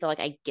mom. And so, like,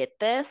 I get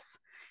this.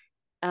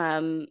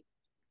 Um,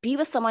 be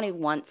with someone who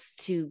wants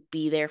to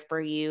be there for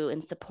you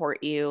and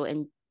support you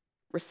and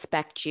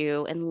respect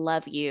you and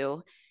love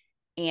you.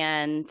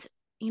 And,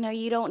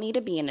 you don't need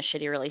to be in a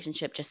shitty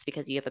relationship just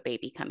because you have a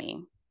baby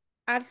coming.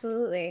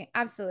 Absolutely.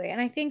 Absolutely. And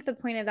I think the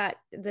point of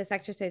this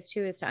exercise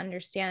too, is to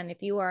understand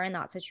if you are in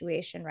that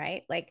situation,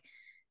 right? Like,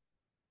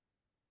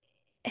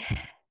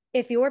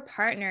 if your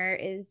partner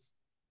is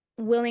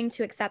willing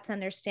to accept and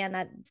understand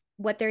that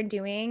what they're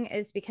doing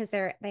is because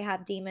they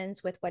have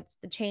demons with what's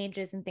the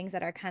changes and things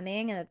that are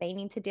coming and that they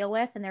need to deal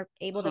with, and they're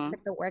able to Mm-hmm.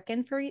 put the work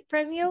in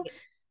from you.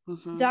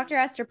 Mm-hmm. Dr.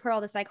 Esther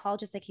Perel, the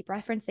psychologist I keep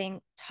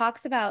referencing,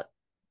 talks about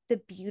the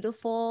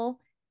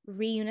beautiful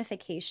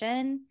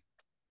reunification,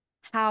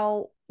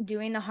 how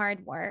doing the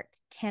hard work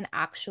can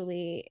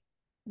actually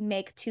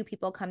make two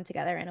people come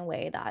together in a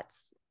way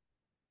that's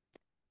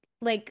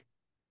Like,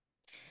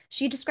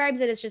 she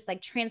describes it as just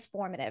like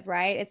transformative,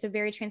 right? It's a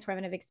very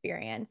transformative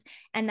experience.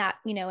 And that,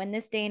 in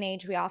this day and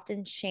age, we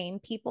often shame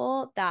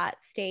people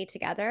that stay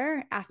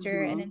together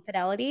after an Mm-hmm.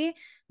 infidelity,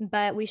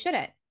 but we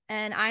shouldn't.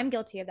 And I'm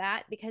guilty of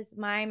that because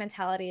my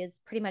mentality is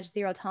pretty much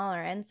zero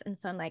tolerance. And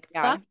so I'm like,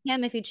 Yeah. fuck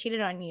him if he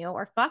cheated on you,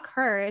 or fuck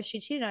her if she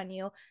cheated on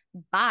you.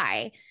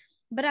 Bye.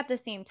 But at the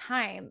same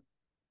time,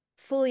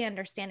 fully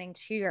understanding,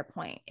 to your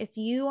point, if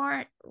you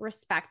aren't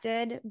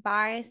respected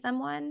by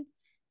someone,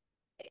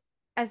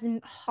 as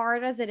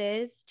hard as it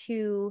is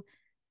to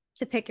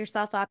pick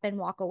yourself up and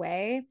walk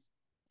away,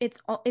 it's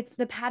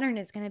the pattern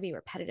is going to be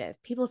repetitive.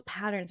 People's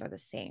patterns are the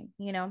same.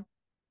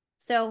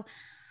 So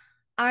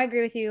I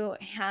agree with you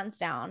hands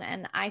down,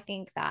 and I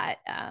think that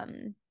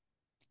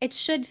it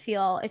should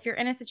feel, if you're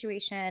in a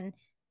situation,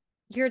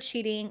 you're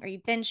cheating or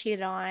you've been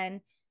cheated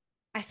on,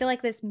 I feel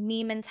like this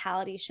me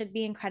mentality should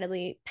be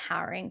incredibly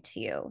empowering to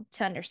you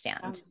to Yeah.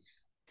 understand.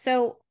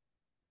 So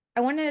I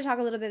wanted to talk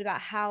a little bit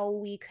about how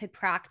we could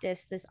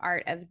practice this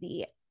art of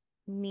the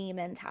me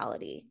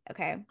mentality.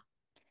 Okay.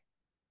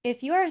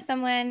 If you are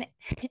someone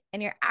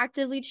and you're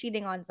actively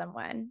cheating on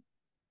someone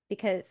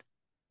because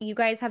you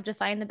guys have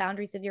defined the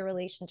boundaries of your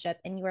relationship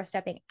and you are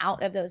stepping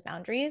out of those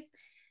boundaries,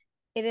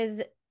 it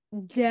is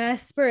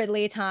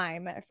desperately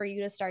time for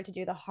you to start to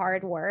do the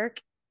hard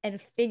work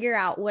and figure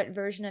out what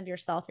version of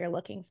yourself you're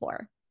looking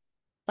for.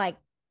 Like,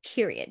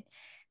 period.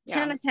 10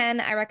 Yeah. out of 10,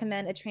 I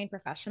recommend a trained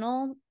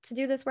professional to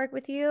do this work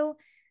with you.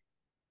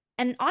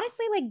 And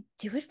honestly, like,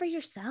 do it for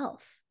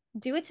yourself.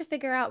 Do it to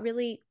figure out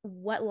really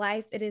what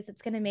life it is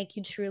that's going to make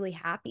you truly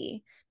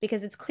happy,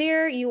 because it's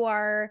clear you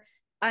are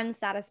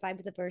unsatisfied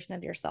with the version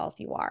of yourself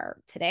you are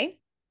today.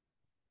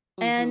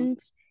 Mm-hmm. And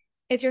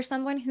if you're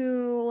someone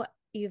who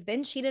you've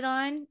been cheated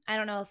on, I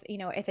don't know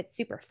if it's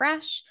super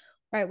fresh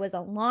or it was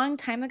a long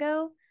time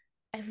ago,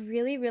 I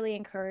really, really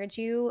encourage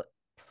you,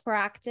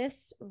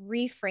 practice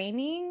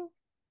reframing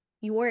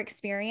your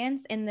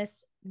experience in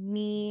this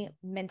me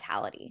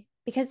mentality,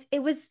 because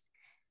it was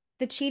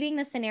the cheating,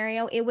 the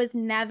scenario, it was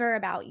never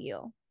about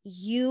you.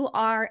 You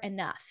are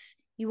enough.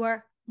 You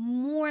are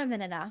more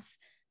than enough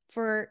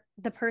for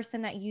the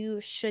person that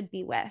you should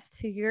be with,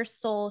 who your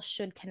soul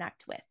should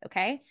connect with.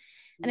 Okay.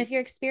 And if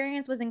your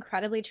experience was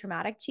incredibly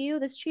traumatic to you,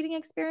 this cheating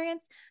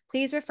experience,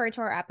 please refer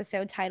to our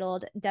episode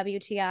titled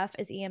WTF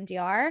is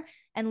EMDR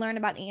and learn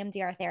about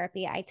EMDR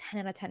therapy. I 10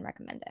 out of 10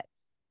 recommend it.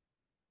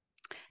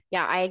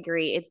 Yeah, I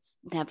agree. It's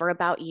never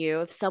about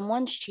you. If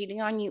someone's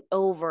cheating on you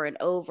over and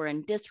over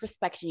and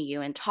disrespecting you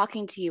and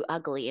talking to you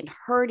ugly and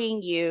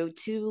hurting you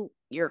to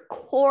your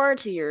core,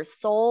 to your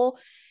soul,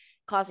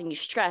 causing you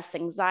stress,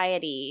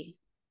 anxiety,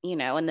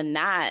 and then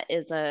that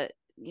is a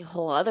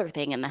whole other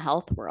thing in the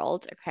health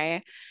world.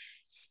 Okay.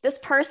 This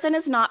person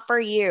is not for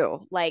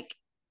you. Like,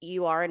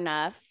 you are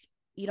enough.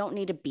 You don't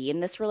need to be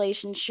in this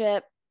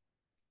relationship.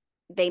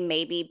 They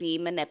maybe be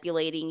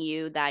manipulating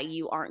you that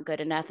you aren't good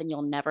enough and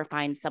you'll never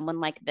find someone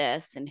like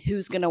this, and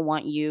who's going to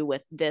want you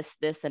with this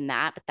and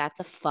that, but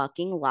that's a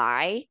fucking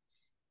lie.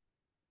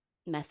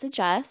 Message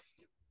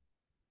us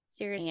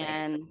Seriously.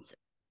 and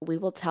we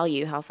will tell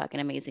you how fucking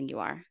amazing you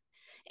are.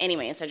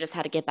 Anyways, I just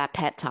had to get that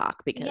pet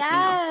talk because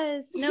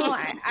Yes. No,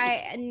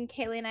 I and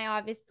Kaylee and I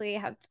obviously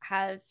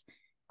have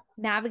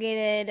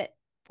navigated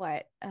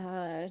what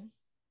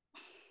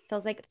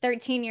feels like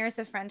 13 years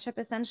of friendship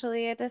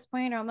essentially at this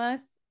point,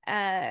 almost.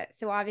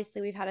 So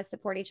obviously we've had to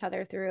support each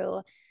other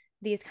through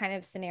these kind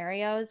of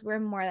scenarios. We're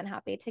more than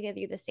happy to give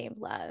you the same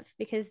love,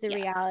 because the yes.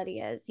 reality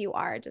is you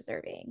are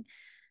deserving.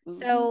 Mm-hmm.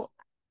 So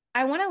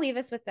I want to leave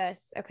us with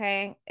this.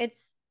 Okay.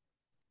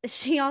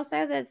 She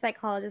also, the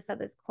psychologist, said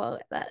this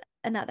quote, that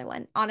another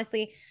one,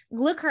 honestly,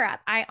 look her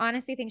up. I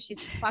honestly think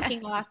she's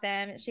fucking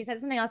awesome. She said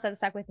something else that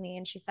stuck with me,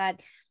 and she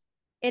said,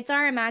 it's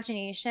our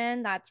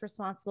imagination that's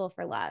responsible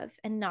for love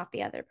and not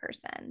the other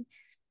person.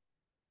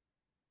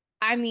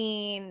 I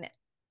mean,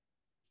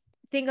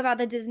 think about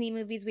the Disney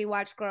movies we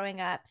watched growing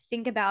up.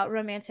 Think about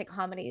romantic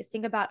comedies.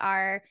 Think about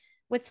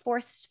what's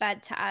force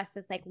fed to us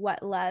is like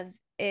what love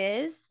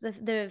is,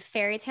 the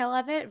fairy tale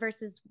of it,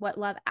 versus what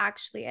love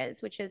actually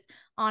is, which is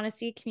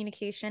honesty,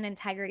 communication,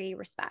 integrity,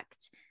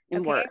 respect. And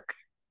Okay. work.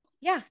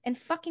 Yeah, and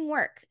fucking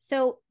work.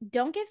 So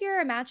don't give your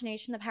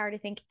imagination the power to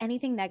think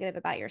anything negative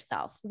about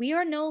yourself. We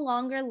are no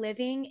longer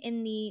living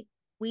in the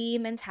we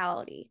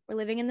mentality. We're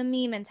living in the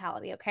me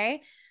mentality,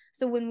 okay?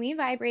 So when we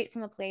vibrate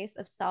from a place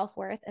of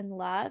self-worth and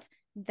love,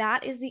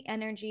 that is the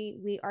energy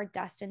we are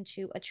destined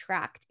to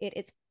attract. It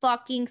is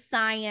fucking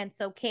science,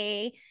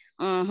 okay?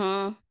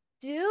 Mm-hmm.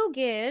 Do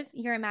give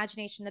your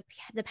imagination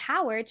the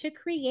power to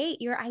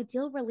create your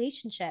ideal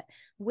relationship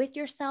with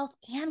yourself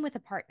and with a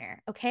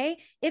partner, okay?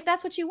 If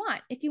that's what you want,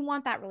 if you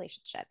want that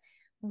relationship,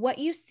 what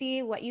you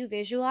see, what you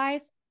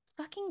visualize,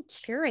 fucking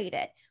curate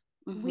it.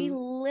 We Mm-hmm.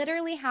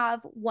 literally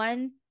have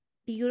one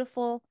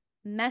beautiful,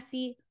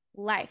 messy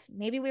life.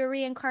 Maybe we're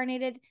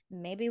reincarnated,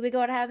 maybe we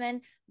go to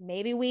heaven,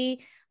 maybe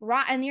we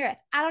rot in the earth.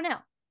 I don't know.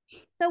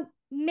 So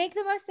make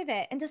the most of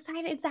it and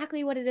decide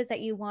exactly what it is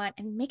that you want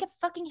and make it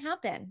fucking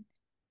happen.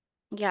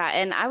 Yeah,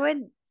 and I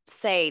would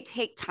say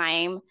take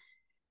time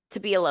to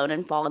be alone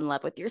and fall in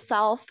love with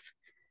yourself.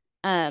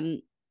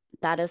 Um,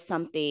 that is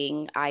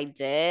something I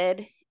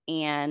did,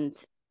 and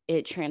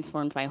it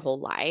transformed my whole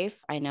life.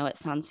 I know it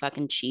sounds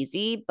fucking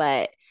cheesy,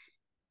 but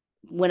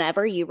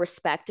whenever you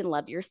respect and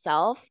love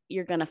yourself,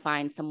 you're going to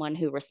find someone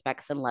who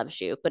respects and loves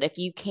you. But if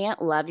you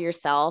can't love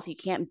yourself, you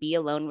can't be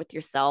alone with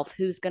yourself,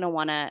 who's going to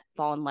want to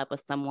fall in love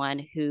with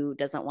someone who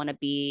doesn't want to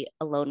be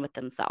alone with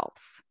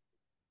themselves?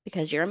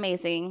 Because you're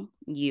amazing.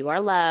 You are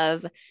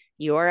love.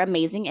 You're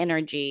amazing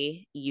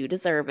energy. You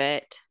deserve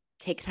it.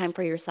 Take time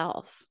for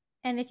yourself.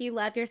 And if you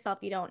love yourself,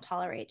 you don't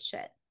tolerate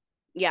shit.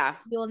 Yeah.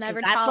 You'll Because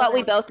never that's what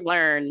we tolerate. both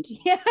learned.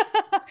 Yeah,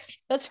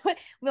 that's what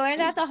we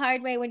learned that the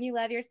hard way. When you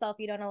love yourself,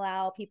 you don't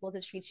allow people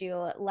to treat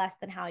you less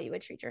than how you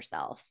would treat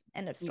yourself.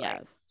 End of story.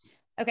 Yes.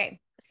 Okay,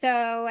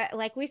 so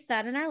like we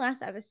said in our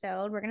last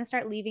episode, we're going to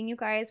start leaving you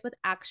guys with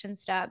action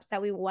steps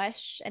that we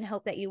wish and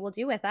hope that you will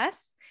do with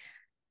us.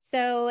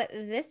 So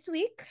this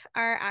week,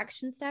 our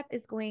action step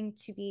is going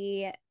to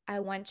be, I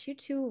want you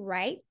to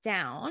write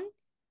down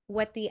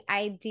what the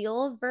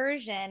ideal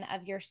version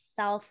of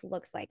yourself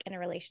looks like in a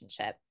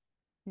relationship.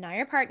 Not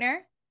your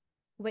partner,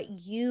 what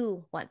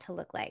you want to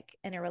look like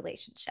in a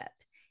relationship.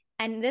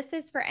 And this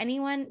is for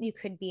anyone. You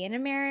could be in a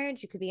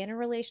marriage, you could be in a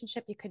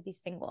relationship, you could be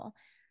single.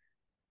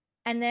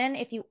 And then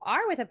if you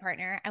are with a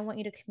partner, I want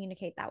you to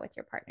communicate that with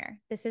your partner.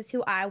 This is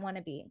who I want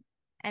to be.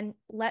 And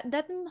let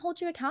them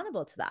hold you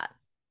accountable to that.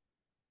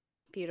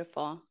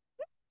 Beautiful.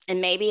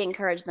 And maybe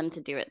encourage them to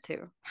do it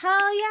too.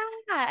 Hell yeah.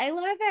 I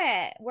love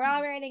it. We're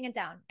all writing it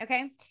down.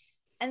 Okay.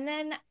 And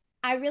then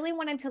I really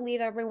wanted to leave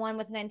everyone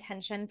with an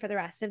intention for the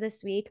rest of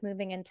this week,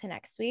 moving into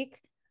next week.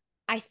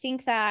 I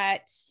think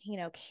that,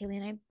 Kaylee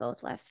and I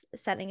both left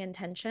setting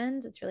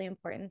intentions. It's really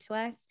important to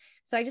us.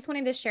 So I just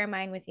wanted to share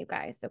mine with you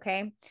guys.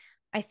 Okay.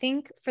 I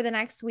think for the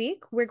next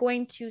week, we're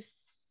going to,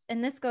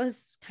 and this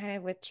goes kind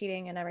of with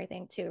cheating and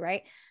everything too,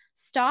 right?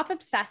 Stop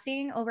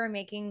obsessing over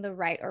making the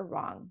right or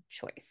wrong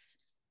choice.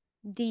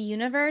 The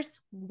universe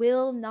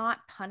will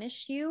not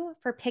punish you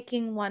for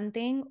picking one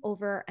thing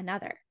over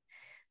another.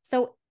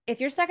 So if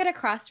you're stuck at a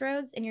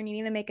crossroads and you're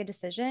needing to make a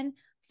decision,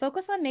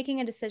 focus on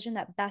making a decision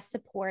that best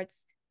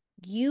supports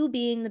you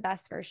being the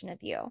best version of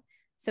you.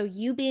 So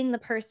you being the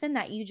person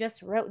that you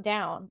just wrote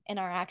down in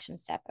our action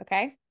step,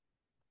 okay?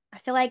 I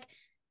feel like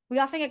we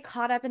often get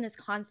caught up in this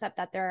concept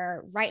that there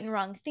are right and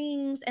wrong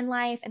things in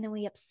life, and then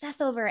we obsess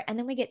over it, and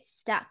then we get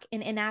stuck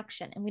in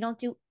inaction and we don't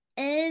do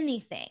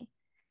anything.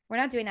 We're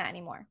not doing that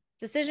anymore.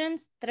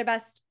 Decisions that are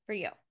best for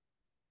you.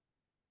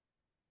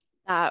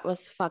 That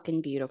was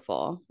fucking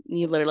beautiful.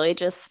 You literally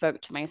just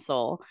spoke to my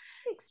soul.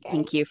 Thanks, guys.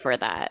 Thank you for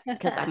that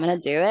because I'm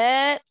going to do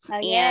it.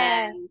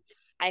 Yeah. And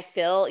I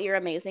feel your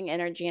amazing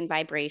energy and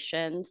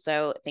vibration.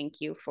 So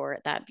thank you for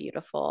that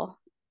beautiful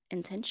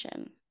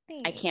intention.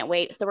 I Thanks. can't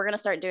wait. So we're going to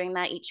start doing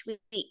that each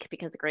week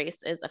because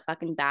Grace is a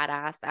fucking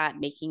badass at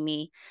making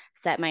me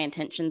set my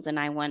intentions. And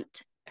I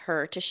want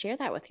her to share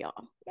that with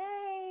y'all.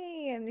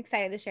 Yay. I'm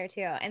excited to share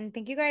too. And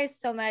thank you guys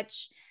so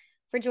much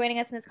for joining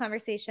us in this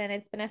conversation.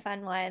 It's been a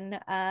fun one.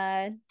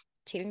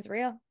 Cheating's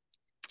real.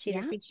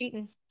 Cheaters be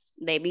cheating.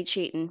 They be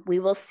cheating. We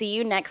will see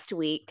you next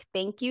week.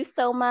 Thank you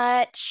so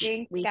much.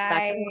 Thanks, We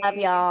guys. fucking love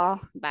y'all.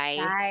 Bye.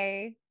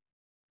 Bye.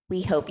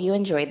 We hope you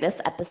enjoyed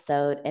this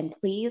episode. And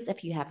please,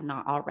 if you have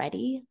not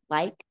already,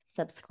 like,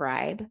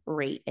 subscribe,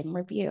 rate, and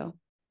review.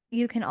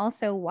 You can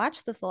also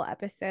watch the full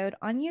episode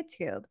on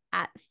YouTube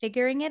at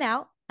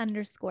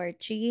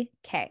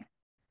figuringitout_GK.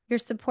 Your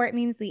support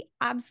means the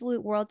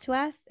absolute world to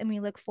us, and we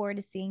look forward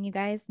to seeing you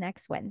guys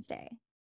next Wednesday.